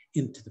diversity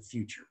into the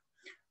future.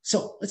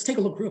 So let's take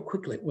a look real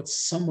quickly at what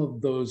some of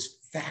those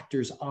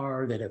factors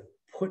are that have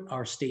put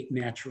our state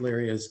natural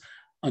areas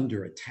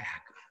under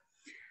attack.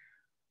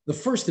 The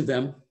first of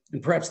them,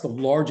 and perhaps the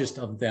largest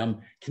of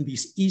them, can be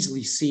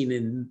easily seen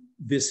in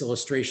this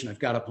illustration I've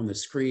got up on the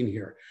screen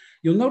here.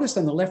 You'll notice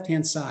on the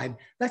left-hand side,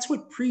 that's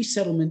what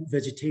pre-settlement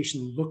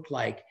vegetation looked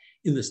like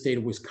in the state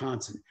of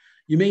Wisconsin.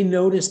 You may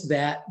notice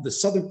that the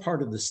southern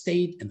part of the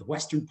state and the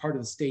western part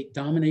of the state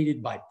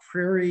dominated by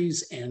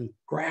prairies and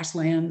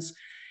grasslands,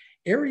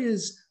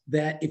 areas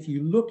that if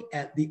you look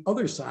at the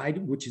other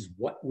side, which is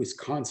what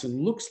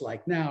Wisconsin looks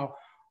like now,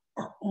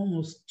 are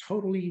almost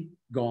totally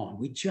gone.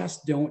 We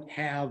just don't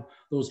have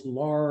those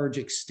large,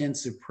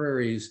 extensive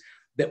prairies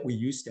that we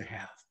used to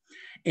have.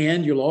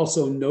 And you'll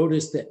also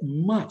notice that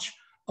much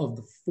of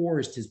the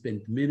forest has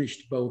been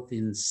diminished both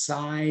in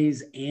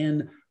size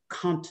and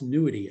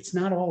continuity. It's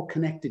not all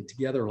connected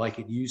together like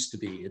it used to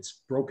be.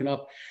 It's broken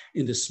up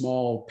into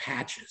small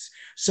patches.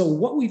 So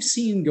what we've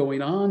seen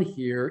going on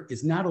here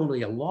is not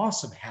only a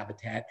loss of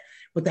habitat,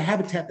 but the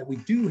habitat that we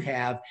do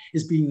have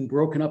is being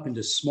broken up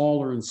into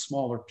smaller and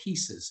smaller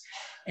pieces.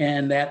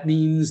 And that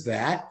means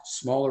that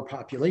smaller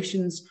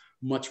populations,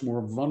 much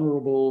more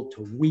vulnerable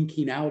to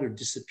winking out or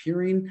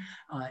disappearing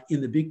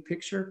in the big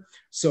picture.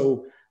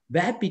 So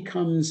that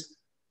becomes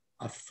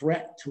a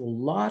threat to a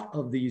lot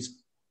of these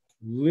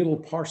little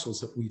parcels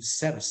that we've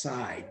set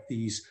aside,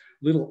 these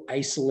little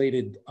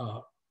isolated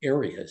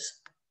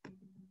areas.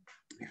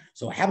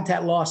 So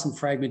habitat loss and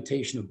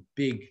fragmentation, a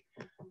big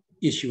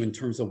issue in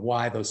terms of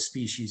why those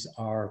species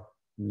are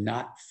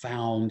not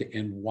found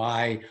and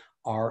why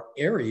our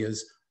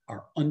areas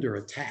are under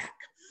attack.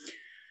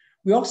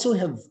 We also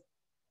have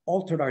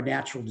altered our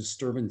natural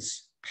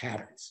disturbance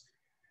patterns.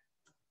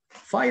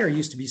 Fire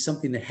used to be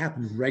something that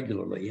happened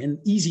regularly and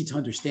easy to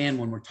understand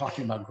when we're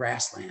talking about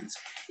grasslands.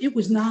 It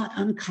was not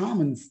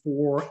uncommon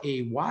for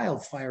a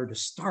wildfire to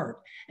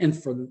start and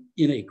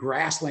in a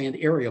grassland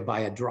area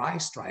by a dry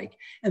strike.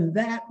 And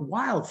that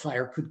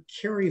wildfire could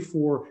carry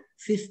for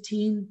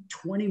 15,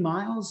 20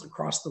 miles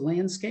across the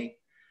landscape.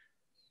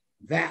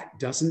 That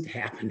doesn't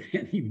happen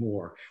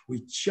anymore.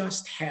 We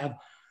just have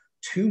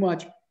too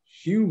much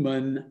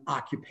human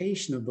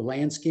occupation of the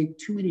landscape,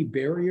 too many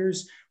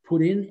barriers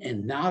put in,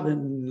 and not a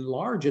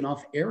large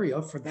enough area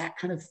for that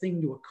kind of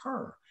thing to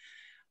occur.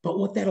 But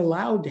what that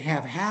allowed to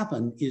have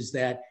happen is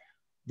that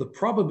the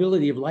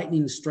probability of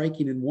lightning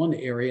striking in one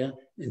area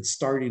and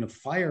starting a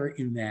fire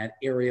in that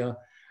area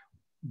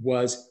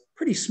was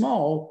pretty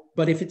small,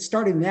 but if it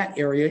started in that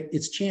area,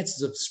 its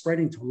chances of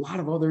spreading to a lot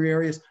of other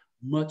areas,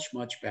 much,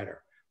 much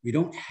better. We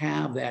don't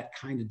have that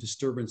kind of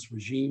disturbance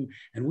regime,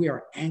 and we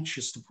are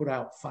anxious to put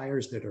out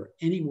fires that are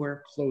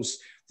anywhere close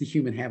to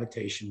human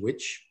habitation,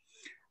 which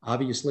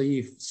obviously,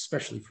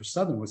 especially for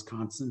southern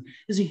Wisconsin,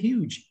 is a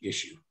huge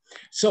issue.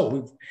 So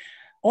we've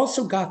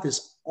also got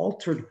this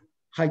altered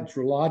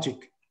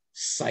hydrologic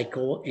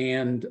cycle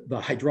and the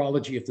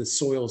hydrology of the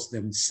soils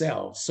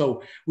themselves.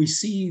 So we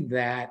see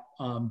that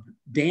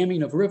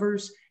damming of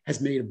rivers has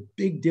made a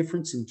big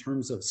difference in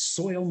terms of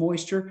soil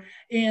moisture,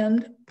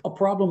 and a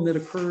problem that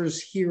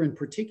occurs here in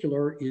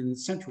particular in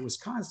central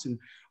Wisconsin,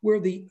 where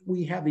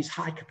we have these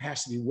high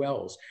capacity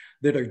wells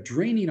that are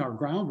draining our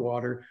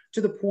groundwater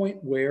to the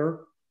point where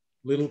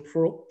Little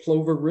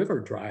Plover River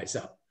dries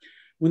up.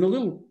 When the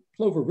Little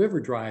Plover River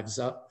dries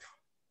up,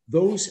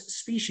 those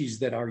species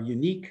that are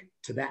unique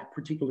to that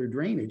particular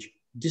drainage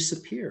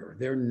disappear.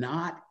 They're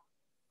not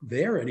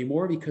there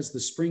anymore because the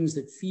springs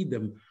that feed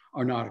them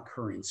are not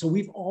occurring. So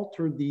we've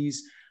altered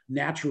these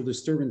natural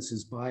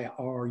disturbances by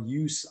our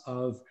use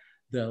of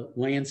the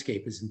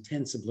landscape as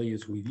intensively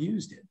as we've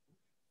used it.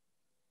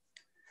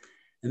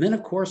 And then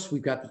of course,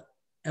 we've got the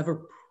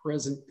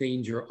ever-present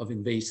danger of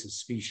invasive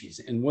species.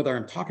 And whether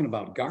I'm talking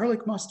about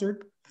garlic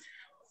mustard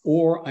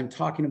or I'm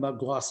talking about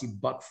glossy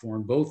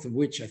buckthorn, both of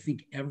which I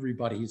think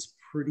everybody is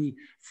pretty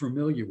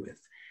familiar with.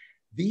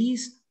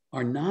 These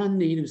are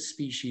non-native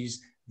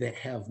species that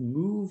have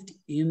moved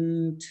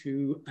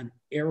into an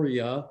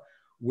area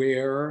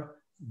where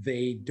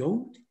they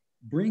don't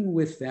bring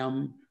with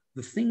them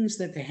the things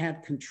that they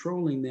had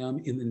controlling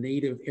them in the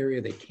native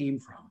area they came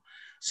from.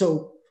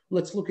 So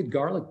let's look at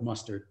garlic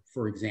mustard,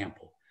 for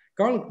example.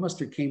 Garlic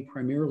mustard came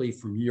primarily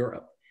from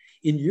Europe.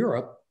 In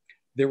Europe,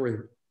 there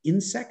were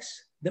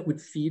insects that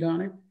would feed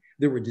on it.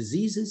 There were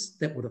diseases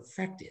that would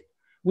affect it.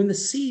 When the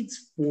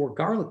seeds for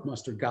garlic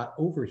mustard got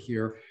over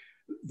here,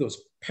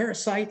 those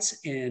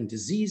parasites and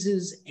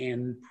diseases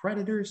and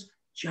predators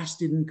just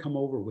didn't come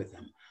over with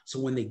them. So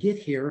when they get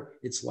here,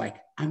 it's like,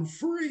 I'm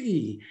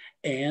free.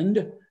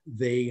 And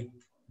they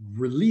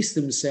release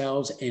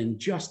themselves and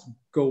just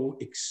go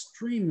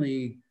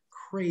extremely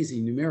crazy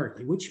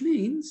numerically, which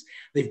means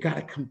they've got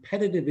a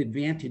competitive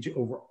advantage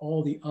over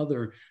all the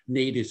other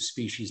native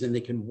species, and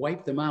they can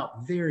wipe them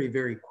out very,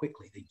 very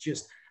quickly. They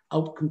just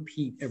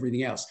outcompete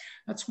everything else.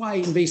 That's why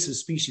invasive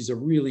species are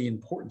really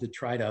important to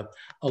try to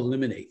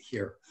eliminate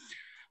here.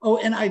 Oh,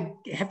 and I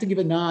have to give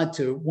a nod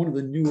to one of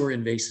the newer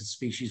invasive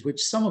species,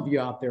 which some of you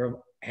out there have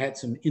had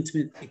some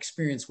intimate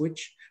experience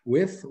which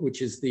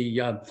is the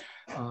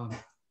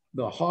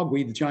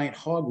hogweed, the giant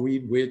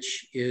hogweed,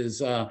 which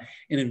is an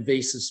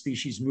invasive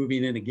species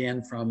moving in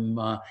again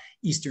from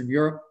Eastern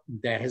Europe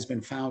that has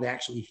been found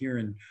actually here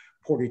in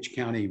Portage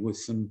County with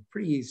some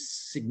pretty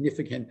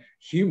significant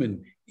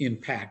human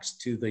impacts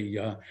to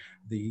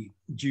the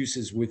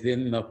juices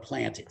within the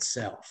plant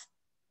itself.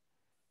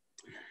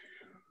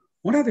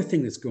 One other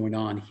thing that's going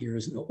on here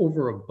is an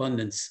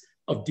overabundance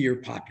of deer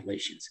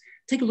populations.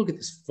 Take a look at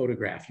this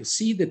photograph. You'll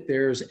see that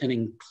there's an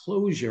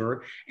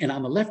enclosure, and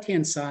on the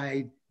left-hand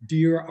side,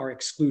 deer are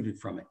excluded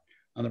from it.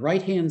 On the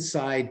right-hand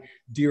side,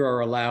 deer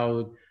are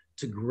allowed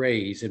to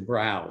graze and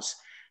browse.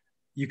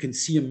 You can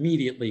see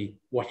immediately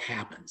what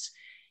happens.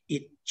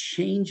 It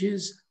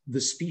changes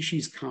the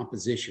species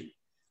composition.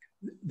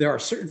 There are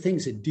certain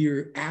things that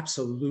deer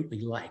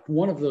absolutely like.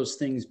 One of those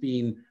things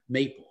being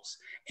maples.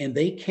 And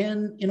they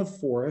can, in a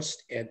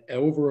forest at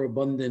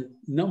overabundant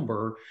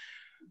number,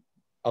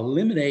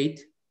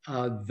 eliminate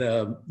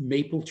the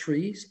maple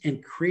trees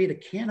and create a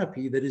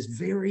canopy that is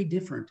very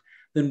different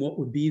than what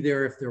would be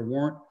there if there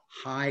weren't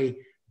high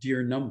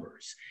deer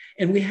numbers.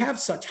 And we have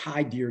such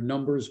high deer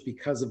numbers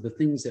because of the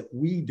things that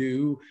we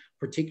do,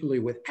 particularly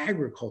with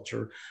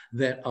agriculture,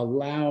 that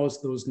allows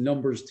those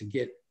numbers to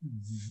get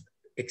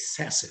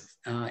excessive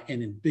and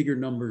in bigger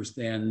numbers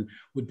than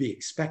would be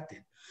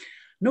expected.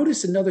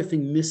 Notice another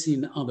thing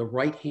missing on the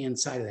right-hand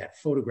side of that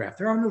photograph.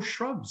 There are no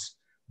shrubs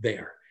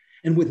there.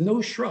 And with no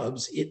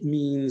shrubs, it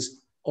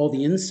means all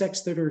the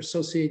insects that are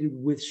associated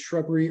with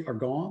shrubbery are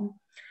gone.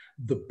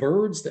 The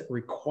birds that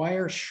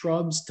require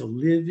shrubs to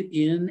live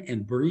in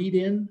and breed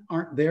in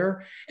aren't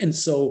there. And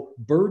so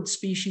bird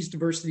species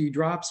diversity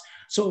drops.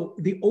 So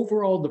the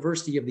overall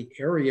diversity of the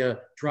area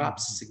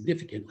drops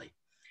significantly.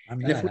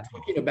 And if we're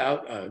talking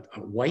about a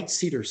white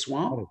cedar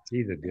swamp, I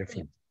see the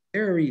difference.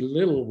 Very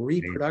little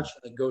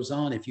reproduction that goes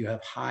on if you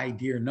have high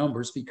deer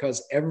numbers,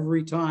 because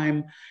every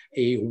time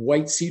a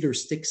white cedar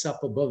sticks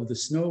up above the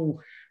snow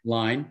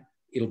line,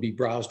 it'll be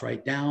browsed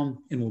right down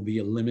and will be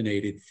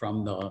eliminated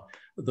from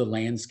the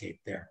landscape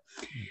there.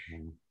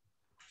 Mm-hmm.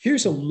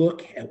 Here's a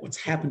look at what's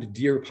happened to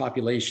deer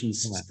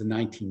populations since the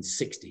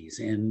 1960s.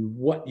 And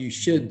what you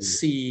should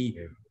see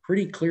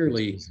pretty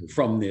clearly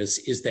from this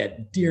is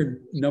that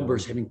deer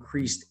numbers have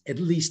increased at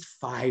least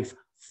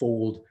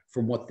 5-fold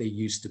from what they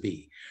used to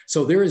be.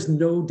 So there is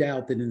no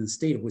doubt that in the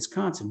state of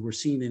Wisconsin, we're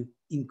seeing an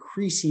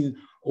increasing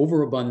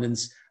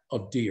overabundance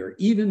of deer.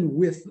 Even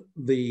with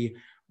the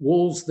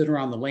wolves that are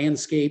on the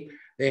landscape,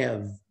 they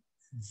have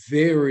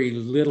very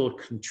little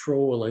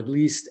control, at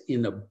least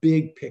in a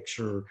big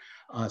picture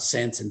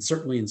sense, and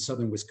certainly in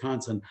southern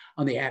Wisconsin,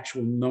 on the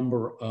actual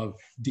number of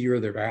deer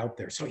that are out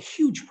there. So a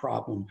huge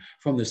problem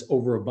from this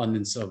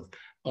overabundance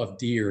of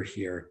deer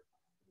here.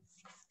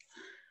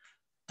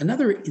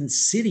 Another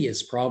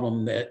insidious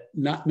problem that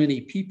not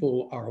many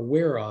people are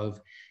aware of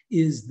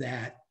is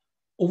that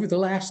over the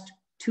last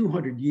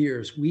 200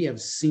 years, we have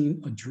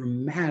seen a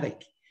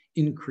dramatic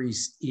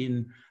increase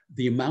in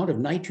the amount of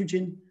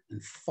nitrogen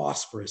and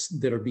phosphorus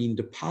that are being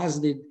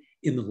deposited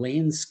in the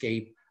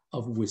landscape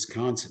of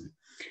Wisconsin.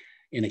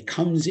 And it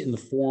comes in the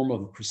form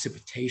of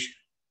precipitation.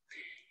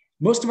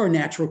 Most of our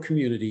natural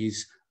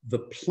communities, the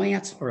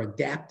plants are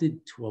adapted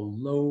to a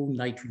low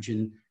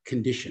nitrogen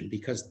condition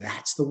because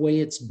that's the way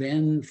it's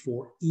been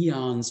for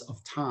eons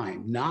of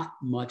time, not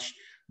much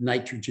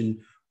nitrogen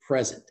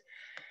present.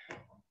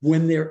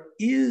 When there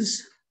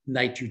is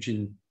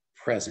nitrogen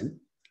present,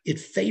 it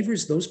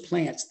favors those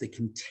plants that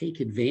can take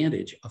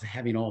advantage of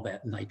having all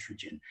that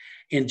nitrogen.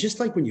 And just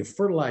like when you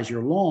fertilize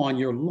your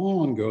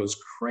lawn goes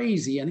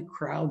crazy and it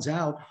crowds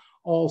out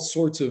all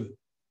sorts of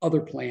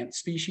other plant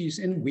species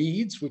and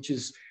weeds, which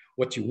is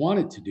what you want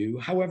it to do.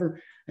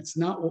 However, that's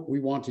not what we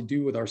want to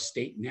do with our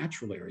state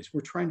natural areas.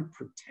 We're trying to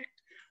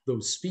protect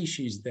those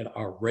species that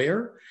are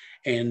rare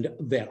and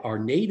that are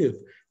native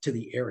to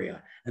the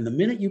area. And the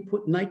minute you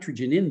put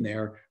nitrogen in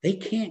there, they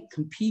can't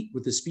compete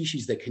with the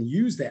species that can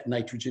use that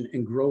nitrogen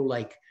and grow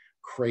like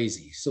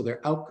crazy. So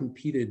they're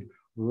outcompeted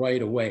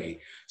right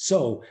away.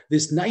 So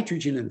this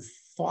nitrogen and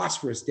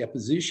phosphorus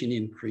deposition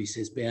increase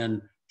has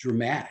been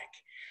dramatic.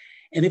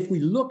 And if we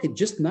look at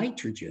just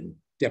nitrogen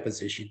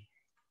deposition,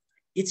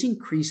 it's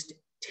increased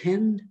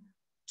 10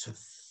 to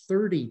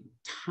 30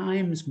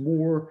 times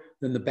more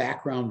than the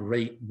background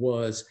rate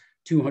was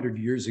 200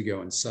 years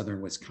ago in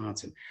southern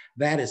Wisconsin.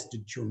 That is the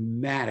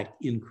dramatic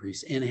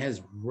increase and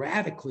has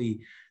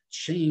radically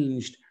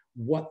changed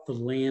what the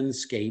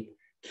landscape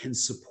can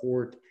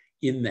support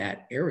in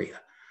that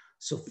area.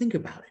 So think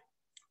about it.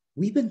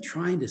 We've been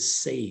trying to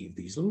save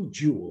these little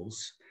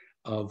jewels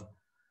of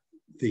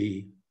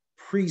the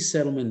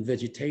pre-settlement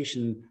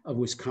vegetation of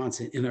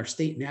Wisconsin in our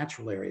state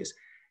natural areas.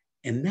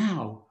 And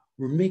now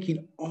we're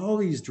making all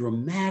these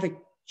dramatic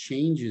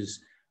changes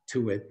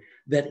to it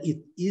that it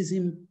is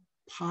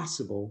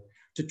impossible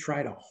to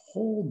try to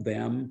hold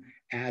them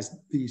as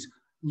these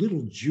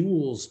little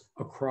jewels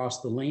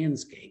across the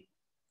landscape.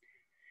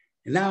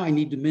 And now I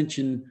need to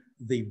mention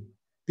the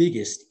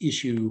biggest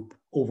issue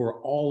over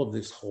all of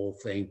this whole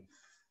thing,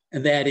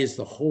 and that is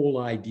the whole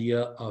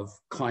idea of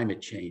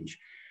climate change.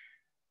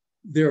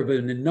 There have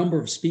been a number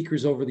of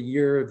speakers over the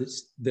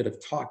years that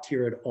have talked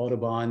here at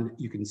Audubon.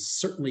 You can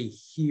certainly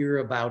hear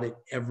about it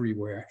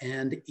everywhere.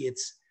 And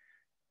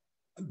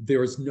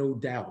there is no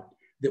doubt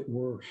that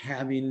we're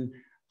having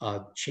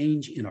a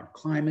change in our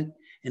climate,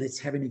 and it's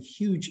having a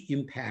huge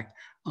impact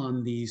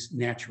on these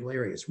natural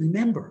areas.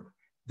 Remember,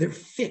 they're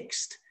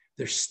fixed,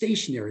 they're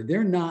stationary,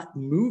 they're not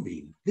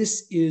moving.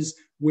 This is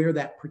where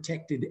that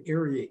protected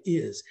area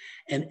is.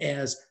 And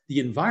as the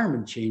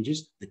environment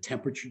changes, the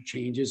temperature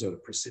changes or the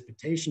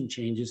precipitation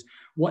changes,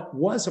 what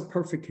was a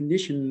perfect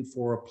condition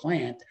for a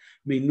plant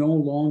may no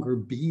longer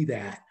be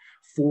that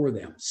for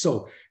them.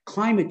 So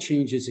climate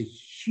change is a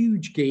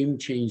huge game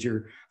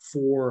changer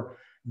for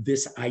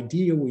this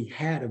idea we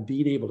had of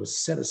being able to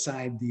set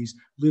aside these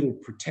little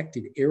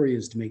protected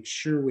areas to make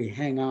sure we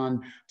hang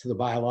on to the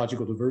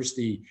biological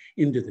diversity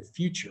into the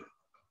future.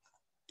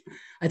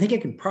 I think I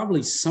can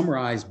probably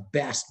summarize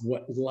best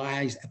what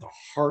lies at the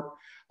heart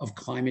of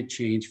climate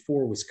change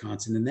for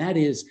Wisconsin, and that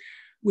is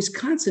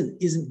Wisconsin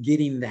isn't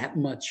getting that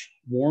much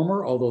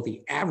warmer, although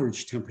the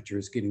average temperature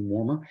is getting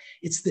warmer.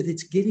 It's that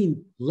it's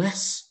getting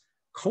less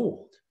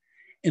cold.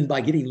 And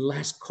by getting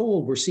less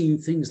cold, we're seeing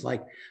things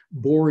like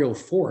boreal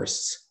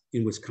forests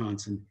in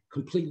Wisconsin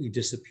completely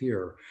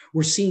disappear.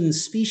 We're seeing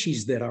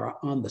species that are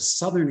on the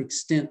southern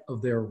extent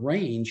of their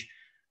range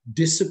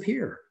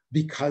disappear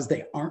because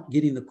they aren't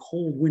getting the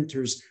cold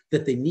winters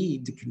that they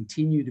need to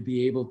continue to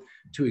be able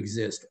to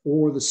exist,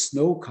 or the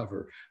snow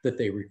cover that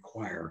they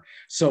require.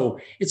 So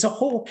it's a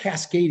whole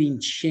cascading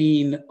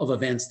chain of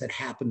events that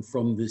happen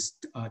from this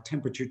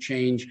temperature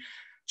change,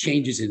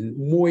 changes in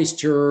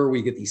moisture.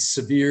 We get these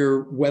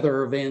severe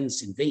weather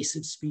events,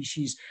 invasive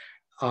species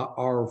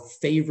are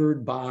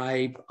favored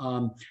by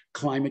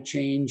climate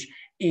change,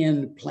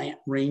 and plant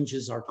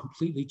ranges are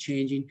completely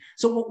changing.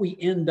 So what we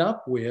end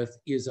up with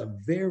is a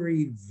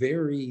very,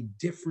 very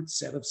different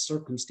set of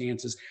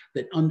circumstances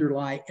that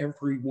underlie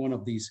every one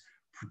of these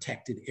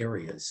protected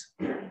areas.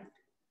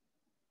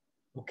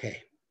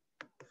 Okay.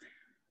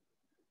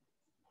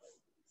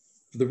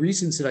 For the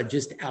reasons that I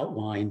just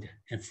outlined,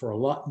 and for a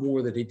lot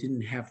more that I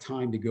didn't have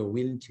time to go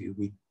into,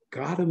 we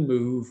gotta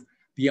move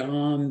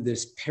beyond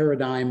this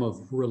paradigm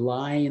of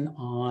relying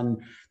on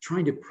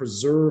trying to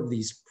preserve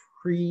these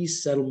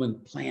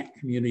pre-settlement plant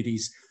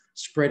communities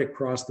spread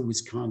across the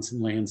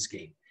Wisconsin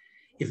landscape.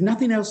 If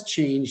nothing else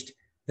changed,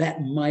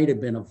 that might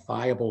have been a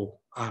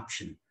viable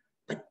option,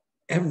 but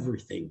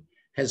everything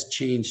has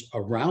changed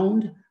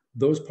around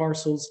those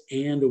parcels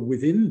and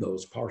within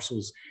those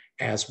parcels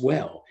as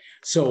well.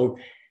 So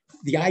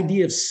the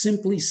idea of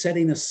simply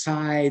setting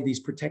aside these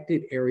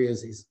protected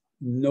areas is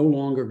no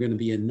longer going to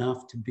be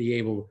enough to be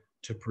able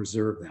to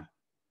preserve them.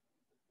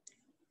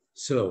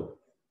 So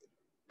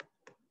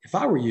if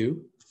I were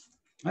you,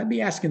 I'd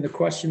be asking the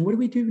question, what do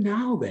we do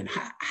now then?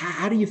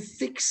 How do you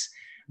fix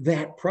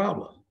that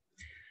problem?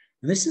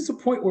 And this is a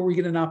point where we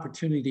get an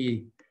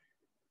opportunity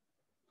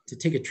to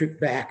take a trip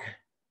back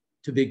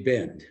to Big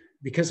Bend,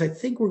 because I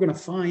think we're going to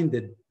find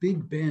that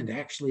Big Bend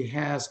actually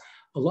has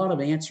a lot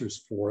of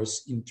answers for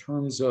us in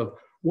terms of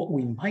what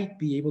we might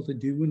be able to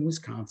do in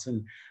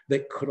Wisconsin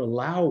that could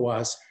allow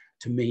us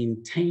to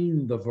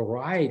maintain the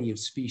variety of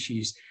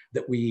species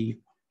that we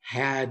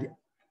had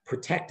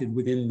protected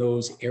within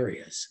those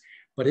areas.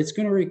 But it's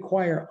going to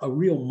require a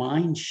real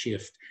mind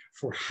shift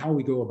for how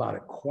we go about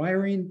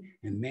acquiring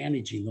and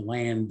managing the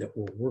land that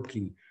we're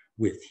working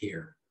with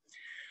here.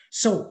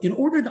 So in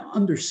order to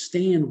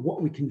understand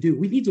what we can do,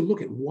 we need to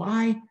look at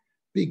why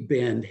Big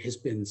Bend has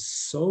been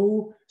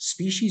so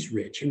species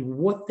rich and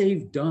what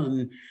they've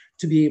done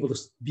to be able to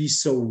be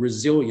so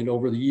resilient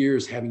over the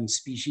years, having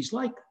species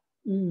like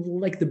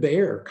the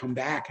bear come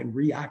back and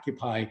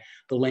reoccupy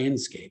the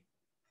landscape.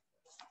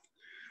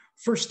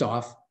 First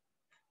off,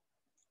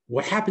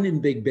 what happened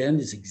in Big Bend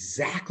is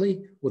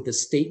exactly what the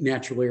State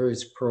Natural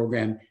Areas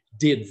Program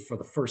did for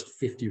the first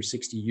 50 or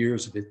 60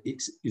 years of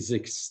its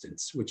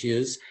existence, which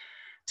is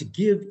to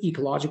give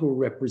ecological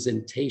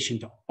representation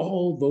to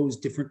all those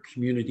different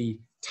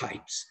community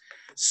types.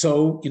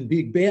 So in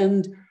Big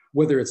Bend,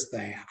 whether it's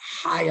the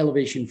high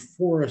elevation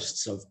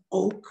forests of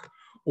oak,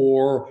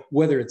 or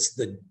whether it's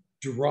the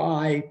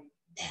dry,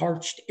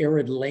 parched,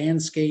 arid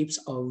landscapes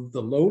of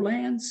the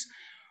lowlands,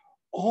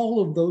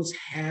 all of those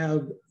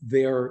have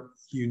their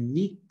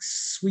unique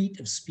suite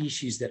of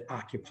species that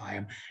occupy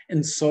them.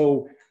 And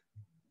so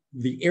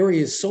the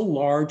area is so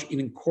large, it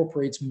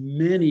incorporates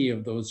many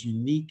of those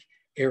unique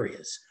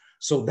areas.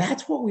 So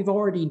that's what we've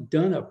already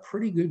done a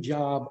pretty good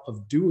job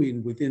of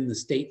doing within the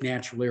State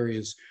Natural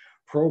Areas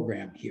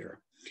Program here.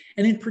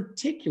 And in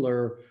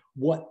particular,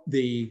 what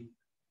the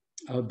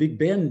Big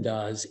Bend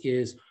does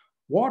is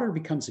water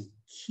becomes a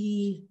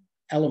key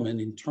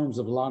element in terms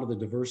of a lot of the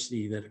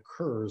diversity that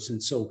occurs.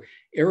 And so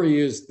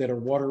areas that are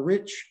water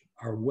rich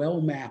are well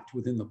mapped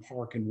within the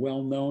park and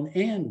well known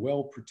and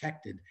well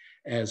protected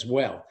as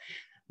well.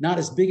 Not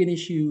as big an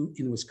issue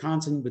in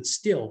Wisconsin, but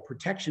still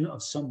protection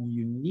of some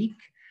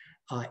unique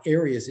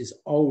areas is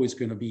always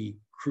going to be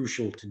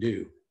crucial to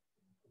do.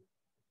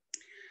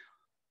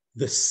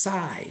 The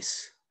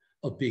size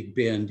of Big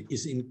Bend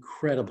is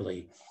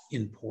incredibly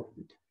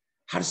important.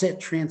 How does that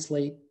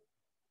translate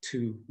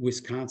to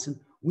Wisconsin?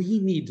 We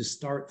need to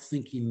start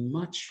thinking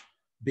much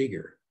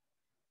bigger.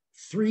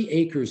 3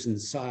 acres in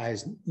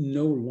size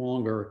no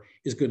longer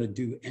is going to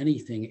do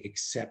anything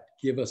except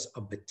give us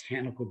a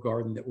botanical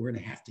garden that we're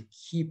going to have to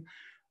keep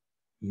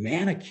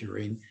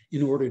manicuring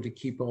in order to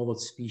keep all the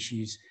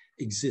species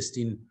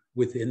existing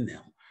within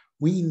them.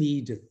 We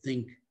need to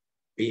think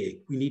big.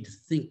 We need to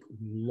think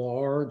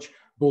large,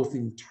 both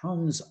in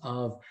terms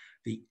of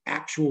the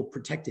actual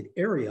protected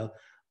area,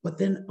 but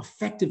then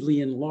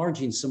effectively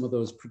enlarging some of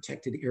those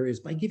protected areas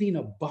by giving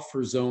a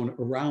buffer zone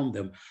around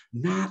them,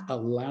 not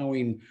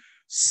allowing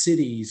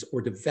cities or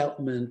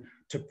development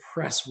to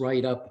press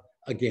right up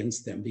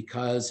against them,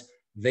 because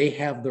they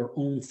have their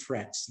own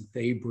threats that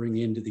they bring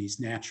into these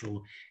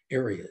natural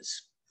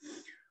areas.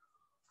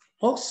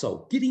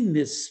 Also, getting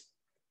this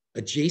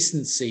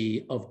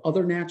adjacency of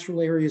other natural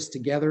areas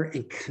together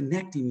and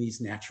connecting these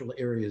natural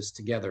areas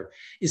together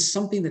is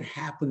something that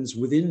happens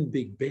within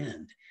Big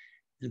Bend.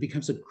 And it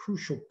becomes a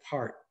crucial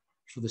part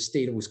for the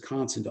state of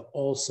Wisconsin to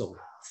also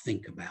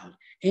think about.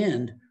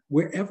 And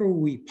wherever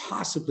we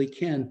possibly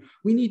can,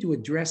 we need to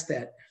address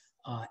that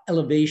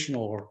elevational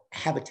or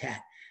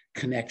habitat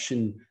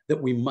connection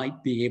that we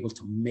might be able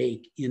to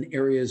make in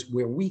areas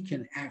where we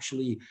can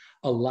actually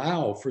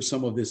allow for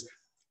some of this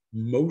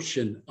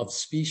motion of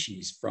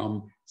species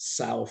from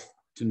south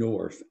to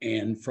north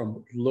and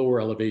from lower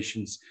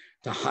elevations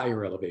to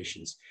higher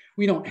elevations.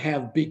 We don't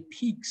have big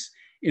peaks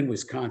in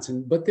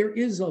Wisconsin, but there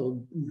is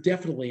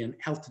definitely an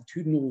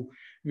altitudinal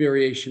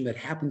variation that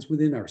happens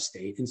within our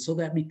state. And so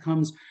that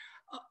becomes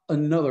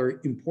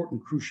another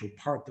important, crucial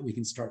part that we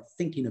can start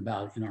thinking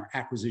about in our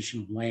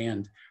acquisition of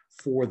land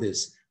for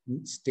this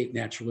State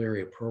Natural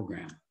Area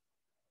Program.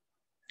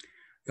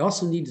 We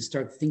also need to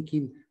start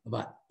thinking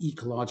about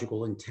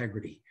ecological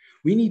integrity.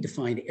 We need to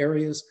find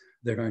areas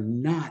that are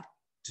not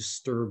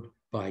disturbed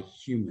by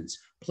humans,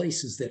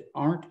 places that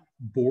aren't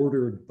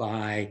bordered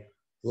by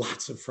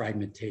lots of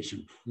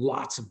fragmentation,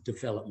 lots of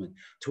development,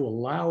 to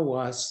allow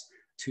us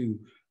to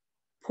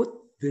put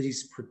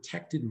these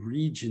protected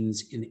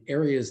regions in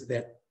areas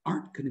that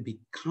aren't going to be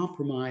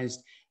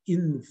compromised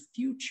in the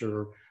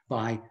future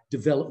by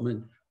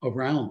development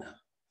around them.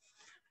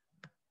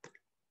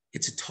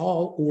 It's a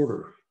tall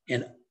order,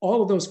 and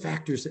all of those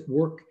factors that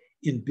work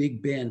in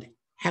Big Bend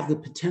have the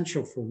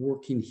potential for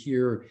working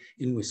here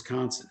in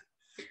Wisconsin.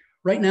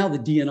 Right now, the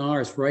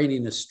DNR is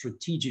writing a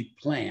strategic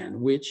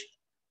plan, which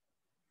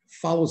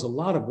follows a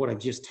lot of what I've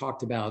just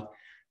talked about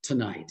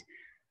tonight.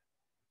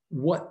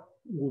 What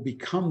will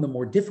become the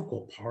more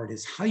difficult part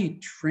is how you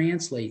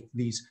translate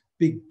these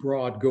big,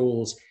 broad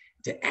goals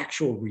to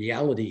actual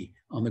reality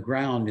on the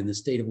ground in the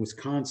state of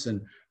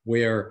Wisconsin,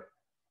 where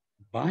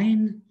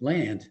buying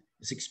land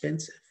is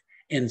expensive.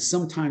 And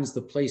sometimes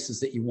the places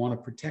that you want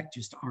to protect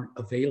just aren't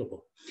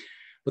available.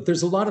 But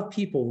there's a lot of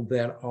people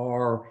that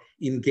are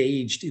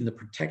engaged in the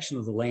protection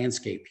of the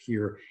landscape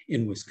here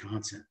in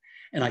Wisconsin.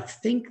 And I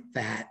think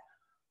that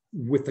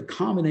with the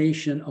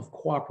combination of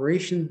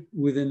cooperation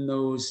within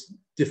those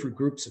different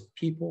groups of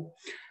people,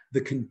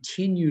 the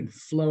continued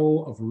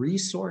flow of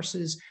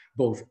resources,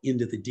 both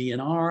into the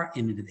DNR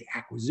and into the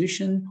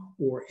acquisition,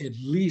 or at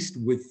least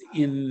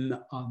within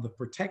the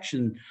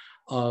protection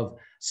of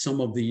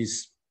some of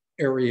these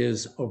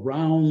areas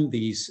around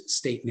these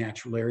state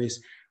natural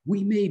areas,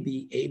 we may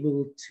be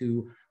able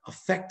to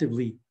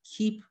effectively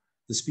keep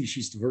the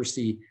species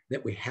diversity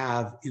that we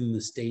have in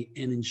the state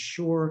and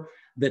ensure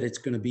that it's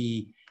going to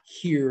be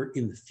here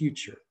in the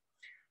future.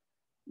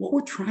 What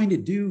we're trying to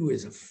do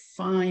is a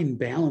fine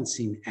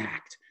balancing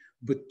act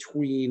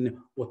between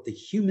what the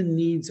human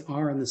needs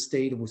are in the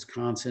state of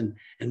Wisconsin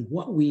and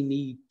what we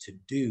need to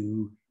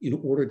do in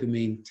order to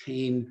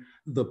maintain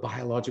the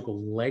biological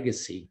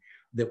legacy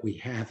that we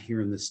have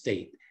here in the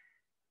state.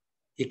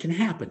 It can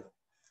happen,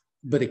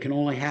 but it can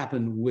only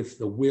happen with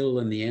the will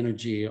and the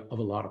energy of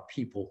a lot of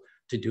people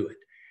to do it.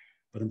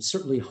 But I'm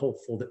certainly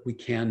hopeful that we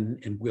can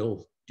and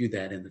will do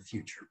that in the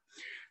future.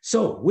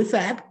 So with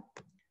that,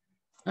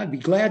 I'd be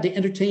glad to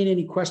entertain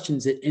any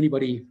questions that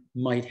anybody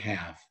might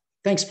have.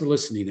 Thanks for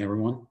listening,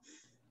 everyone.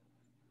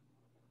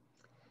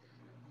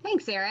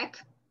 Thanks, Eric.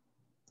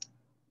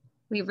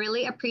 We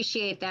really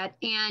appreciate that.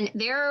 And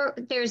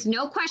there's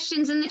no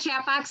questions in the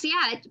chat box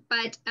yet,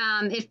 but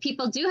if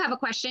people do have a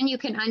question, you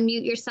can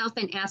unmute yourself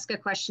and ask a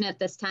question at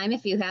this time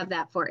if you have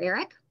that for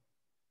Eric.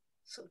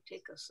 So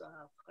take us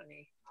off,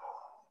 honey.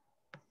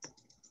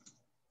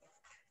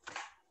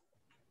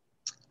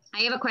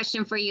 I have a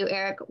question for you,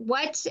 Eric.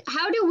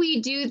 How do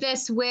we do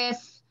this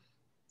with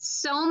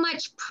so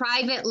much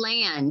private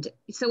land?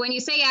 So when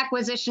you say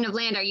acquisition of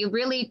land, are you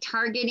really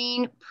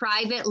targeting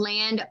private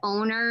land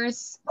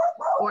owners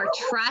or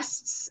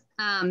trusts,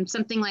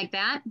 something like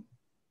that?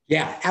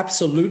 Yeah,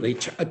 absolutely.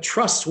 A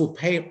trust will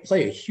play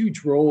a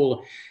huge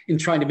role in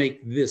trying to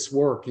make this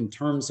work in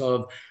terms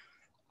of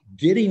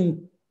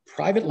getting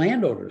private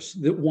landowners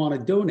that want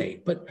to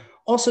donate, but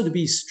also to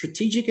be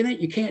strategic in it.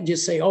 You can't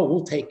just say, oh,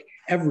 we'll take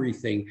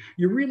everything.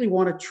 You really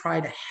want to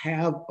try to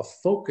have a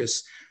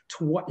focus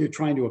to what you're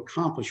trying to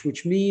accomplish,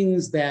 which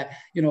means that,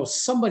 you know,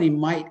 somebody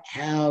might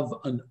have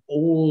an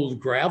old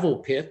gravel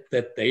pit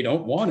that they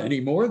don't want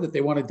anymore, that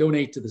they want to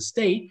donate to the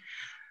state.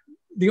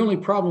 The only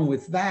problem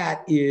with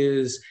that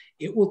is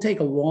it will take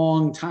a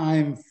long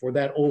time for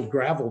that old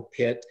gravel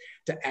pit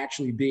to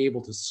actually be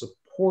able to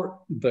support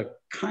the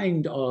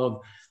kind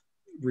of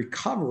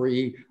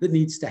recovery that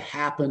needs to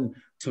happen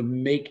to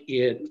make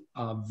it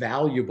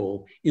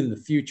valuable in the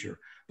future.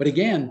 But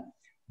again,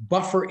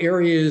 buffer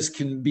areas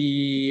can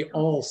be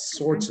all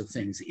sorts of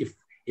things.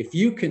 If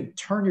you can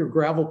turn your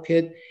gravel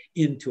pit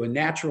into a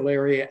natural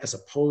area as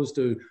opposed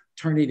to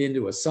turn it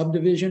into a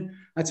subdivision,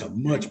 that's a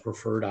much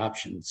preferred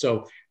option.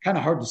 So kind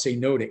of hard to say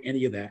no to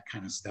any of that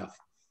kind of stuff.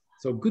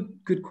 So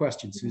good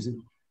question,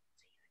 Susan.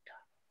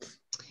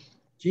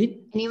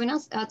 Jean? Anyone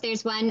else? Oh,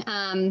 there's one.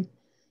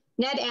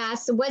 Ned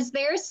asks, was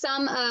there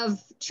some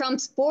of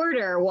Trump's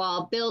border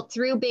wall built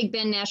through Big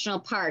Bend National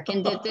Park?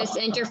 And did this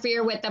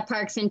interfere with the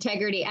park's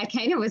integrity? I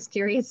kind of was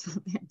curious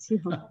about that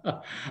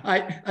too.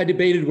 I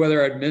debated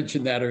whether I'd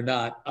mention that or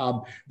not.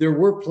 There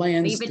were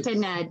plans. Leave it to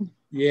Ned.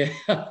 Yeah,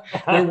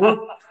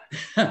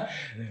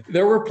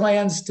 there were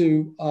plans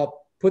to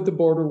put the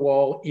border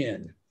wall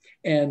in.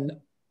 And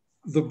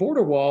the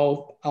border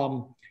wall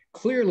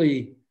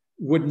clearly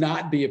would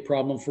not be a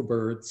problem for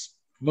birds.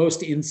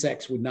 Most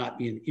insects would not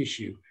be an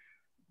issue.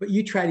 But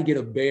you try to get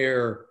a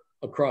bear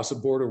across a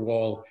border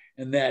wall,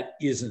 and that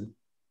isn't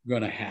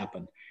going to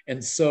happen.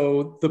 And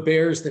so the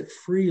bears that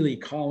freely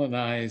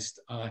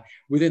colonized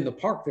within the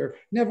park there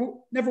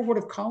never would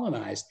have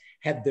colonized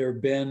had there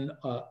been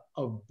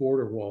a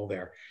border wall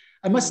there.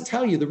 I must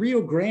tell you, the Rio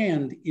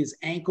Grande is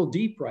ankle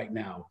deep right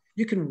now.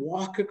 You can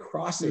walk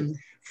across it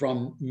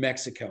from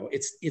Mexico.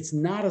 It's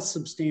not a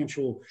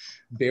substantial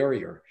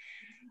barrier.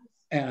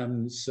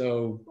 And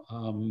so,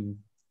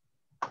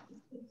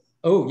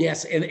 oh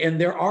yes, and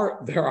there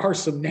are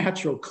some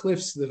natural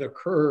cliffs that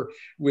occur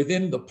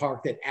within the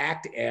park that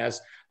act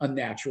as a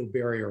natural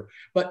barrier.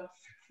 But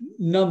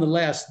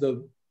nonetheless,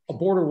 a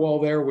border wall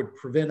there would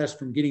prevent us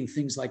from getting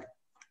things like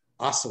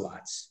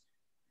ocelots,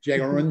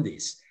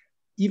 jaguarundis,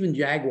 even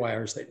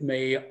jaguars that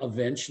may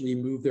eventually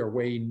move their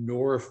way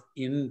north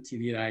into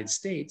the United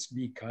States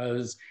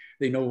because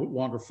they no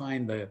longer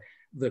find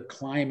the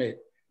climate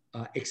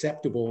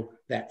acceptable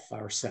that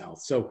far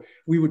south. So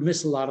we would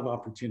miss a lot of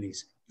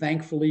opportunities.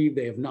 Thankfully,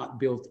 they have not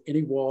built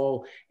any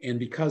wall. And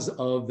because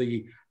of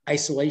the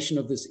isolation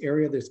of this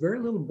area, there's very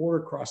little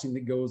border crossing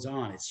that goes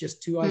on. It's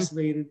just too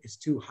isolated, it's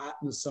too hot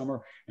in the summer,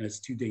 and it's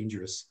too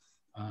dangerous.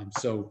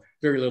 So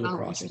very little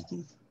crossing.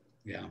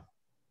 Yeah.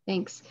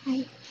 Thanks.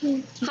 How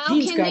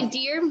Jean's can the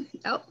deer?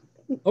 Oh,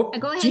 oh,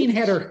 go ahead. Jean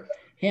had her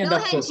hand go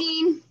up. ahead,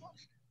 Jean.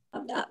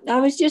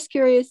 I was just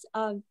curious.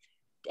 Has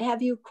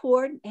your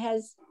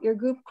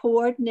group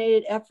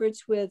coordinated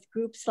efforts with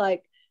groups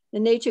like the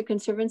Nature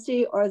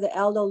Conservancy or the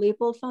Aldo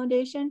Leopold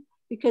Foundation?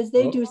 Because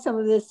they do some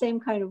of the same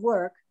kind of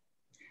work.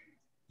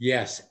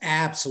 Yes,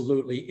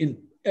 absolutely. In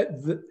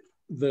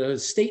the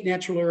State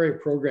Natural Area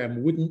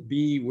Program wouldn't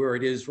be where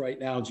it is right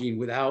now, Jean,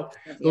 without,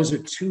 those are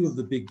two of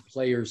the big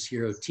players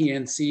here,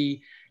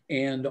 TNC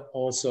and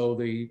also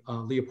the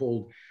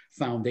Leopold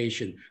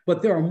Foundation.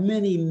 But there are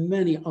many,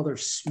 many other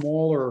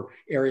smaller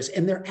areas,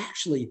 and there are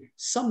actually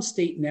some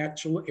state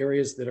natural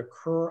areas that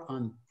occur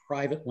on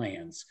private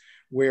lands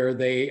where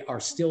they are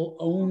still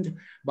owned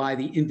by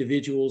the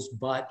individuals,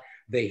 but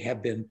they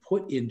have been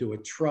put into a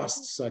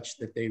trust such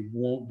that they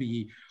won't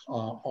be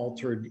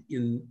altered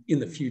in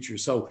the future.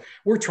 So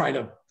we're trying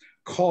to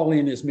call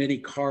in as many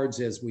cards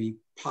as we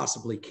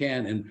possibly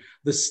can. And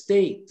the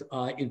state,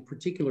 in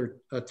particular,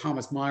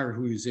 Thomas Meyer,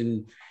 who's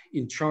in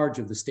charge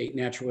of the state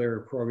natural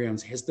area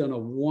programs, has done a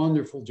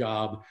wonderful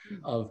job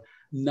of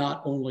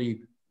not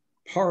only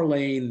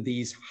parlaying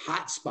these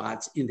hot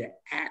spots into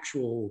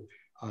actual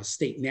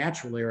state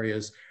natural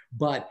areas,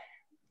 but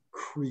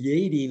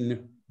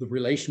creating the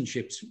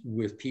relationships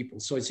with people.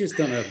 So it's just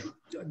done a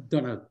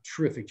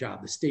terrific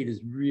job. The state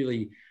is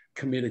really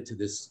committed to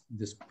this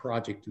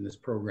project and this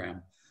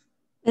program.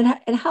 And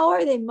how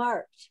are they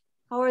marked?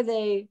 How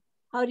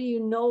do you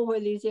know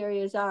where these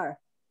areas are?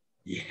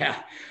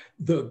 Yeah,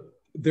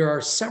 there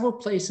are several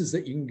places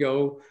that you can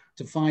go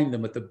to find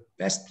them, but the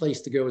best place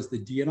to go is the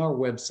DNR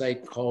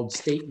website called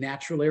State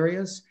Natural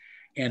Areas,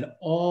 and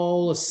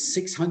all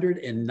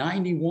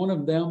 691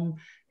 of them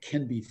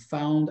can be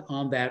found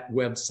on that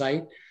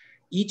website.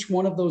 Each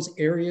one of those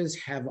areas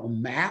have a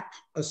map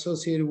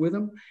associated with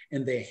them,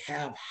 and they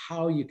have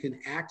how you can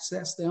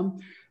access them.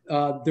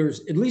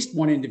 There's at least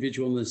one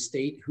individual in the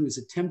state who is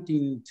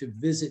attempting to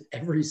visit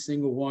every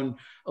single one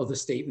of the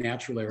state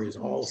natural areas,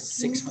 all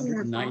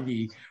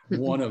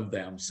 691 of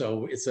them.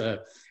 So it's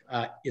a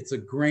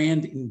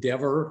grand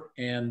endeavor,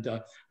 and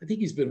I think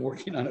he's been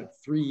working on it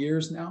 3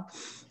 years now.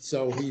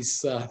 So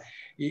he's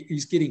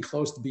getting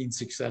close to being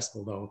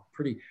successful, though.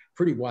 Pretty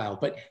wild.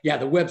 But yeah,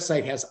 the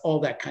website has all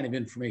that kind of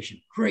information.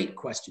 Great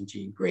question,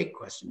 Jean. Great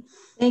question.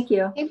 Thank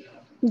you.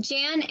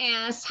 Jan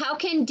asks, how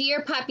can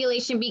deer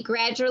population be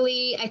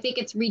gradually, I think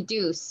it's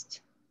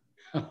reduced?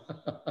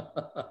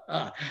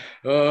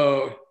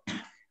 Oh,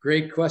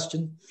 great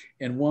question.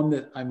 And one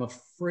that I'm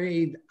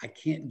afraid I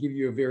can't give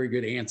you a very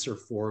good answer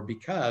for,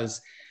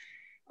 because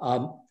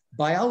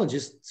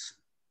biologists,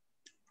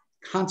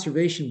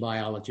 conservation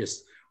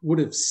biologists, would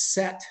have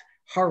set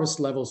harvest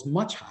levels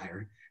much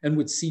higher and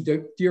would see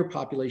deer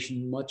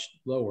population much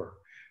lower.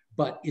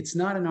 But it's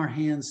not in our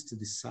hands to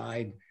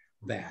decide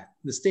that.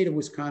 The state of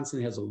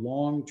Wisconsin has a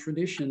long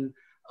tradition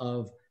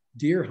of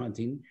deer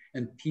hunting,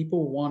 and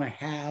people want to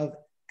have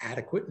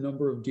adequate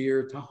number of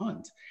deer to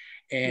hunt.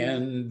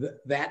 And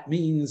that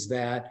means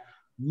that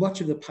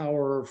much of the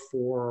power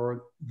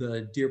for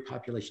the deer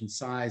population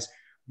size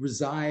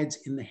resides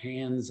in the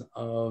hands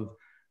of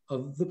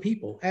the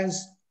people,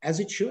 as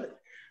it should.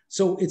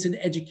 So it's an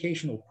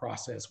educational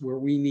process where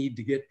we need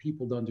to get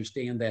people to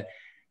understand that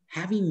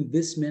having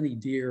this many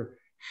deer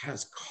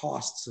has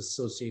costs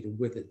associated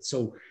with it.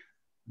 So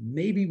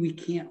maybe we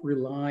can't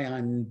rely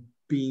on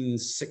being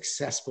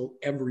successful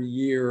every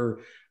year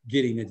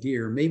getting a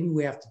deer. Maybe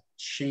we have to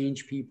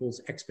change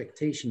people's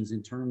expectations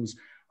in terms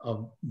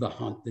of the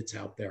hunt that's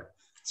out there.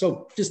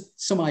 So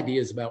just some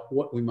ideas about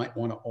what we might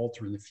want to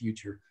alter in the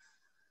future.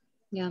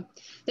 Yeah,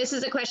 this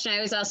is a question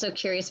I was also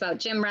curious about.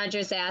 Jim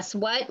Rogers asked,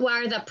 what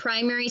are the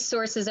primary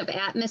sources of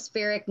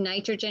atmospheric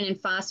nitrogen and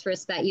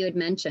phosphorus that you had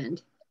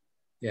mentioned?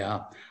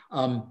 Yeah,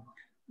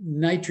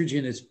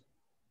 nitrogen is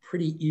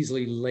pretty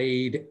easily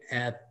laid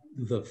at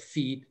the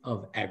feet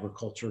of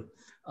agriculture.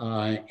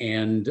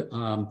 And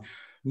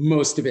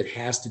most of it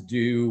has to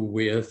do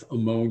with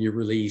ammonia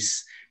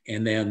release,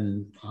 and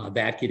then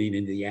that getting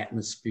into the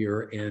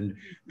atmosphere and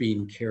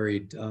being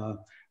carried,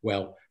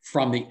 well,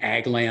 from the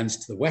ag lands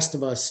to the west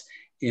of us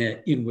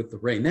in with the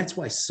rain. That's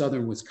why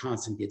southern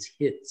Wisconsin gets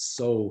hit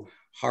so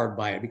hard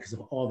by it, because of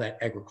all that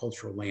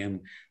agricultural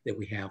land that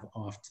we have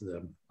off to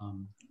the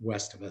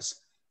west of us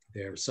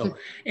there. So,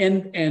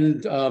 and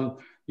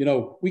you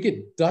know, we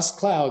get dust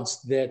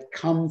clouds that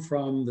come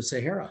from the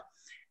Sahara,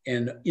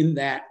 and in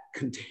that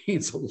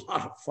contains a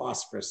lot of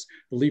phosphorus,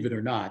 believe it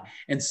or not.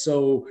 And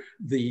so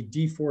the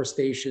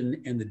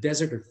deforestation and the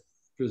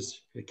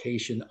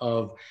desertification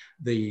of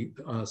the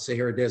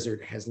Sahara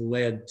Desert has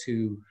led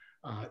to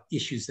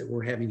issues that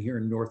we're having here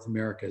in North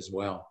America as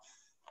well.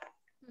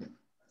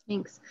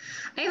 Thanks.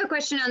 I have a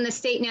question on the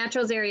state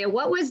naturals area.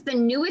 What was the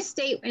newest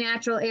state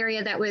natural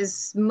area that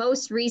was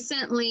most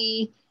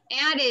recently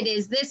added?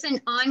 Is this an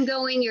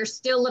ongoing, you're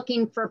still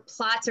looking for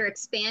plots or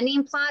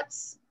expanding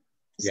plots?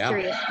 Just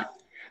curious.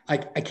 I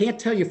can't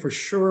tell you for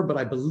sure, but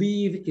I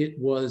believe it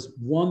was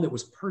one that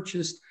was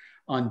purchased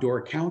on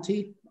Door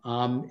County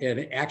and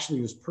it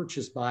actually was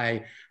purchased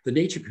by the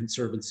Nature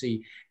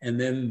Conservancy, and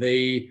then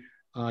they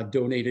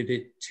donated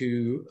it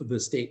to the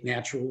State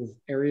Natural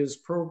Areas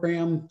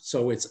Program.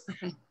 So it's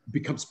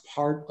becomes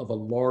part of a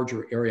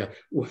larger area.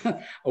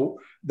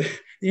 The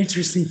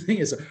interesting thing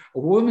is a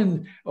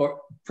woman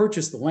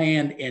purchased the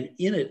land, and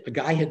in it, a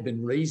guy had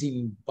been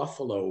raising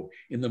buffalo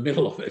in the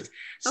middle of it.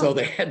 So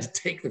they had to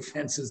take the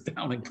fences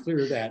down and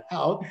clear that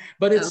out.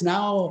 But it's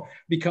now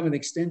become an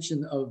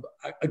extension of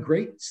a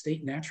great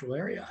state natural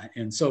area.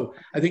 And so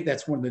I think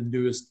that's one of the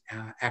newest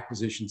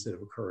acquisitions that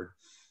have occurred.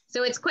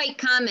 So it's quite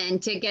common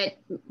to get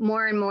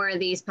more and more of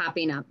these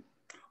popping up.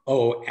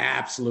 Oh,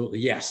 absolutely.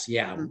 Yes.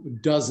 Yeah.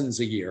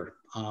 Dozens a year.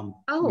 Oh,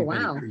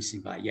 wow.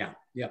 Increasing by, yeah.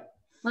 Yep.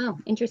 Wow.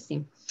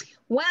 Interesting.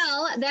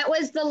 Well, that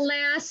was the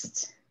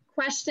last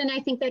question I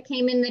think that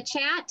came in the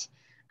chat.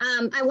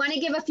 I want to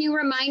give a few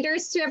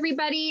reminders to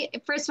everybody.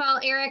 First of all,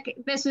 Eric,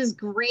 this was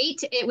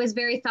great. It was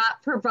very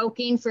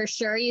thought-provoking for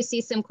sure. You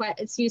see some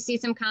comments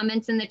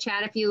in the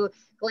chat if you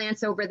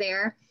glance over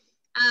there.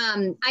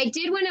 I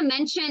did want to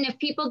mention, if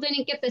people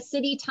didn't get the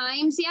City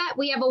Times yet,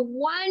 we have a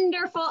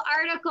wonderful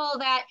article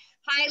that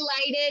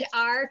highlighted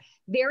our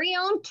very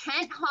own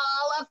Kent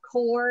Hall, of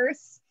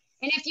course.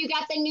 And if you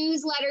got the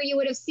newsletter, you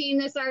would have seen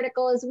this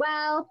article as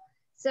well.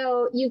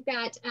 So you've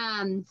got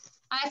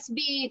us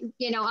being,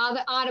 all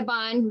the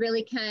Audubon,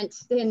 really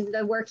Kent, and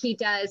the work he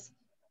does.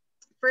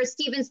 For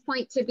Stevens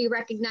Point to be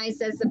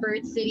recognized as the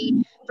Bird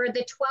City for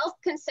the 12th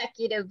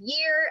consecutive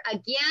year,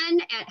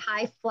 again at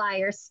high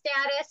flyer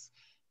status.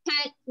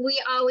 Kent, we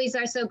always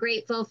are so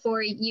grateful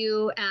for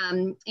you,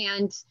 and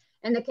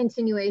the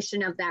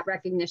continuation of that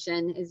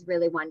recognition is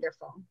really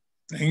wonderful.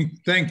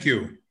 Thank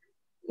you.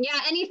 Yeah,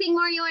 anything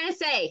more you want to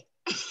say?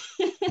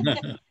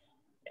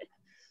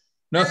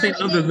 Nothing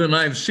other than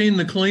I've seen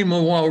the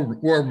Kalima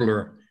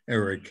warbler,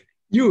 Eric.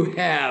 You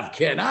have,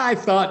 Ken. I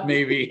thought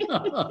maybe.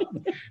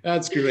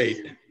 That's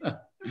great.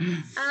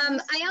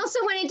 I also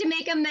wanted to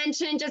make a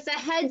mention, just a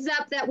heads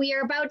up, that we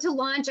are about to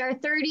launch our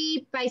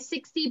 30 by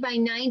 60 by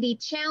 90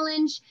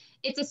 challenge.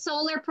 It's a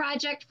solar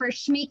project for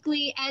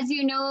Schmeekly. As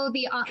you know,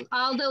 the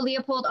Aldo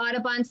Leopold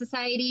Audubon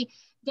Society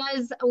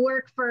does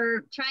work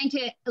for trying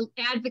to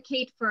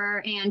advocate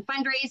for and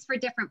fundraise for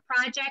different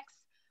projects.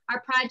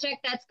 Our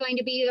project that's going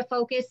to be the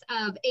focus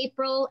of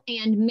April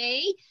and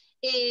May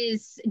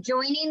is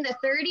joining the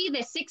 30,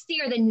 the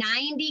 60, or the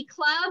 90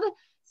 club.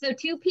 So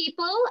 2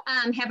 people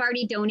have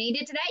already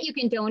donated to that. You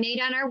can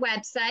donate on our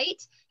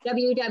website,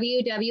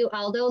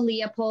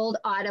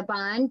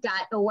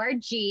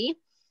 www.aldoleopoldaudubon.org.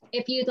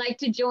 If you'd like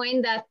to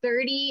join the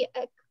 30,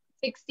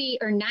 60,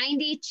 or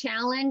 90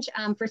 challenge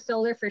for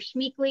solar for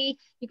Schmeekly,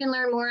 you can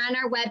learn more on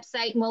our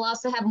website, and we'll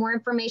also have more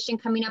information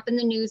coming up in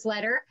the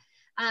newsletter.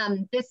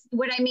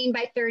 What I mean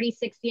by 30,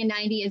 60, and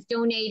 90 is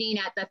donating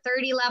at the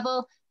 30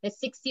 level, the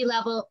 60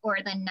 level, or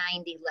the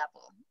 90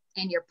 level,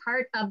 and you're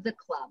part of the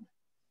club.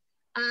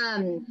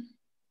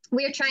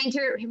 We're trying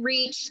to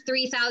reach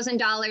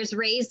 $3,000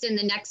 raised in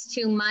the next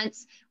 2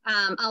 months.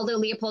 Aldo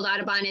Leopold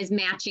Audubon is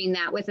matching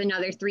that with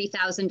another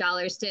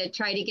 $3,000 to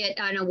try to get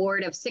an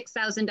award of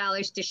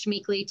 $6,000 to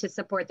Schmeekly to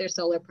support their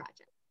solar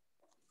project.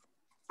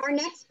 Our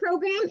next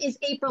program is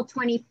April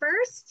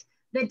 21st,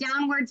 the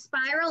downward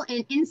spiral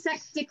and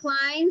insect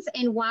declines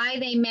and why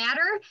they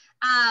matter.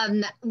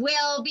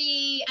 We'll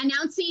be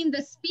announcing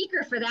the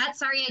speaker for that.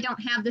 Sorry, I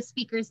don't have the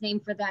speaker's name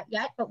for that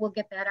yet, but we'll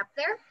get that up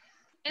there.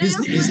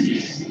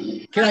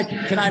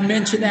 Can I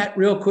mention that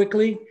real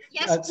quickly?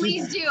 Yes,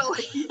 please do.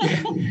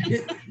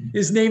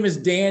 His name is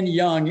Dan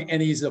Young,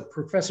 and he's a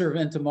professor of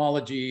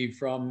entomology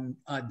from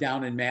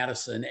down in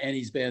Madison, and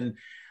he's been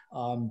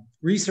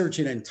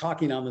researching and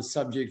talking on the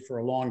subject for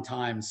a long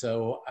time.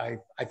 So I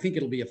think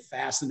it'll be a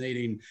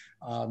fascinating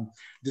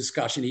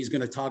discussion. He's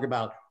going to talk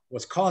about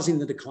what's causing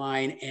the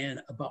decline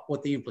and about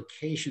what the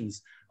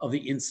implications of the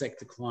insect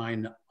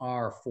decline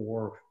are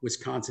for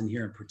Wisconsin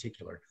here in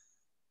particular.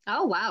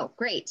 Oh, wow.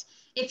 Great.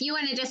 If you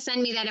want to just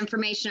send me that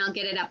information, I'll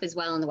get it up as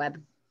well on the web.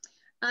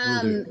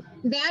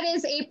 That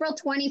is April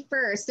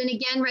 21st. And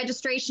again,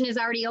 registration is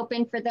already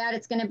open for that.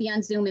 It's going to be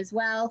on Zoom as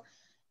well.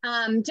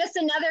 Just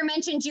another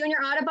mention, Junior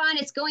Audubon,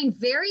 it's going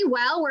very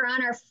well. We're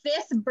on our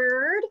 5th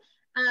bird.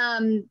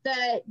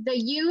 The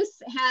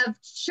youth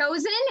have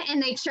chosen, and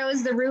they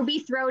chose the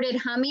ruby-throated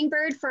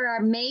hummingbird for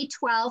our May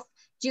 12th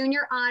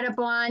Junior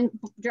Audubon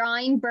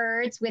Drawing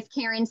Birds with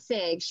Karen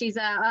Sigg. She's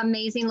an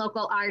amazing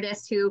local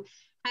artist who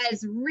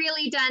has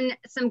really done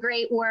some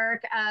great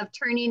work of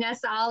turning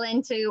us all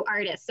into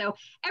artists. So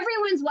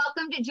everyone's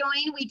welcome to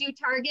join. We do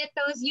target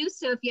those youth.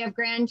 So if you have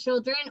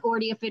grandchildren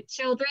or if it's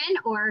children,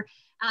 or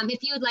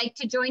if you would like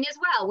to join as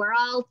well, we're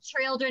all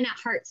children at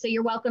heart. So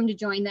you're welcome to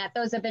join that.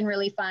 Those have been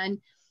really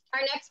fun.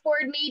 Our next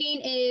board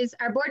meeting is,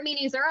 our board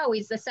meetings are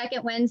always the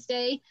 2nd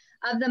Wednesday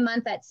of the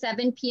month at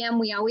 7 p.m.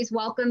 We always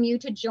welcome you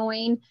to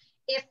join.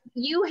 If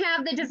you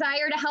have the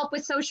desire to help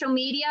with social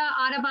media,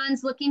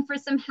 Audubon's looking for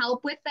some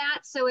help with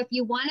that. So if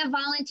you want to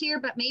volunteer,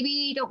 but maybe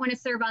you don't want to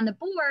serve on the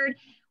board,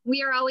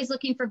 we are always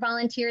looking for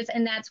volunteers.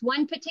 And that's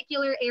one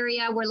particular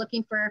area we're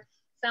looking for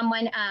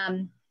someone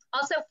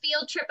Also,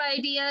 field trip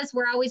ideas.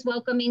 We're always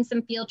welcoming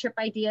some field trip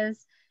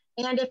ideas.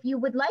 And if you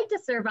would like to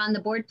serve on the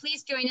board,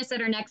 please join us at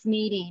our next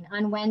meeting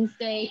on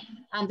Wednesday,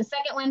 the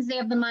second Wednesday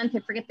of the month. I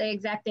forget the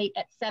exact date,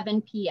 at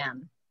 7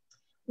 p.m.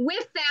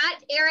 With that,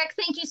 Eric,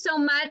 thank you so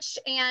much.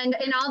 And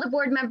all the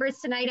board members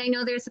tonight, I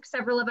know there's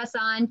several of us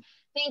on.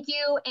 Thank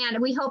you.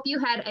 And we hope you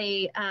had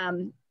a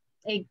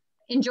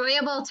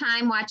enjoyable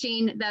time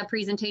watching the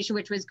presentation,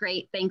 which was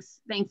great. Thanks,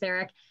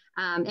 Eric.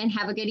 And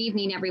have a good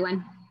evening,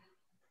 everyone.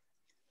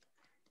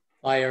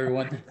 Bye,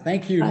 everyone.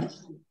 Thank you. Bye.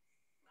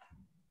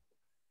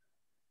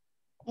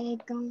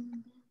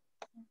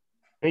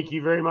 Thank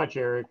you very much,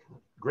 Eric.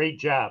 Great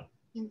job.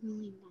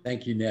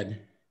 Thank you,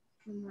 Ned.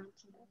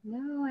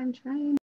 No, I'm trying.